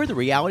Poodle, and we're the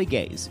Reality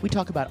Gaze. We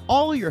talk about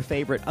all your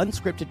favorite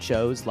unscripted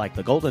shows like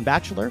The Golden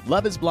Bachelor,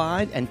 Love is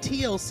Blind, and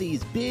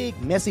TLC's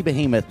big, messy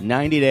behemoth,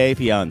 90 Day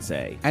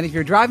Fiancé. And if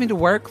you're driving to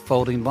work,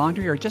 folding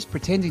laundry, or just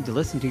pretending to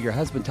listen to your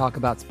husband talk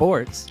about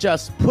sports,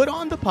 just put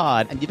on the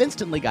pod, and you've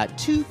instantly got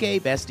two gay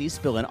besties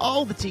spilling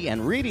all the tea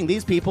and reading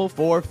these people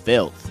for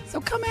filth. So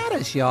come at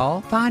us,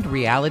 y'all. Find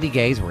Reality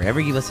Gaze wherever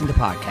you listen to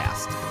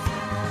podcasts.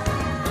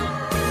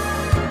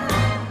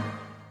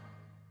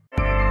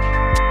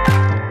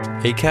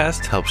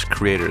 Acast helps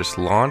creators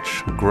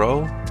launch,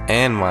 grow,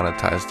 and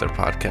monetize their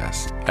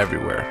podcasts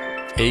everywhere.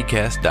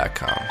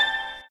 Acast.com.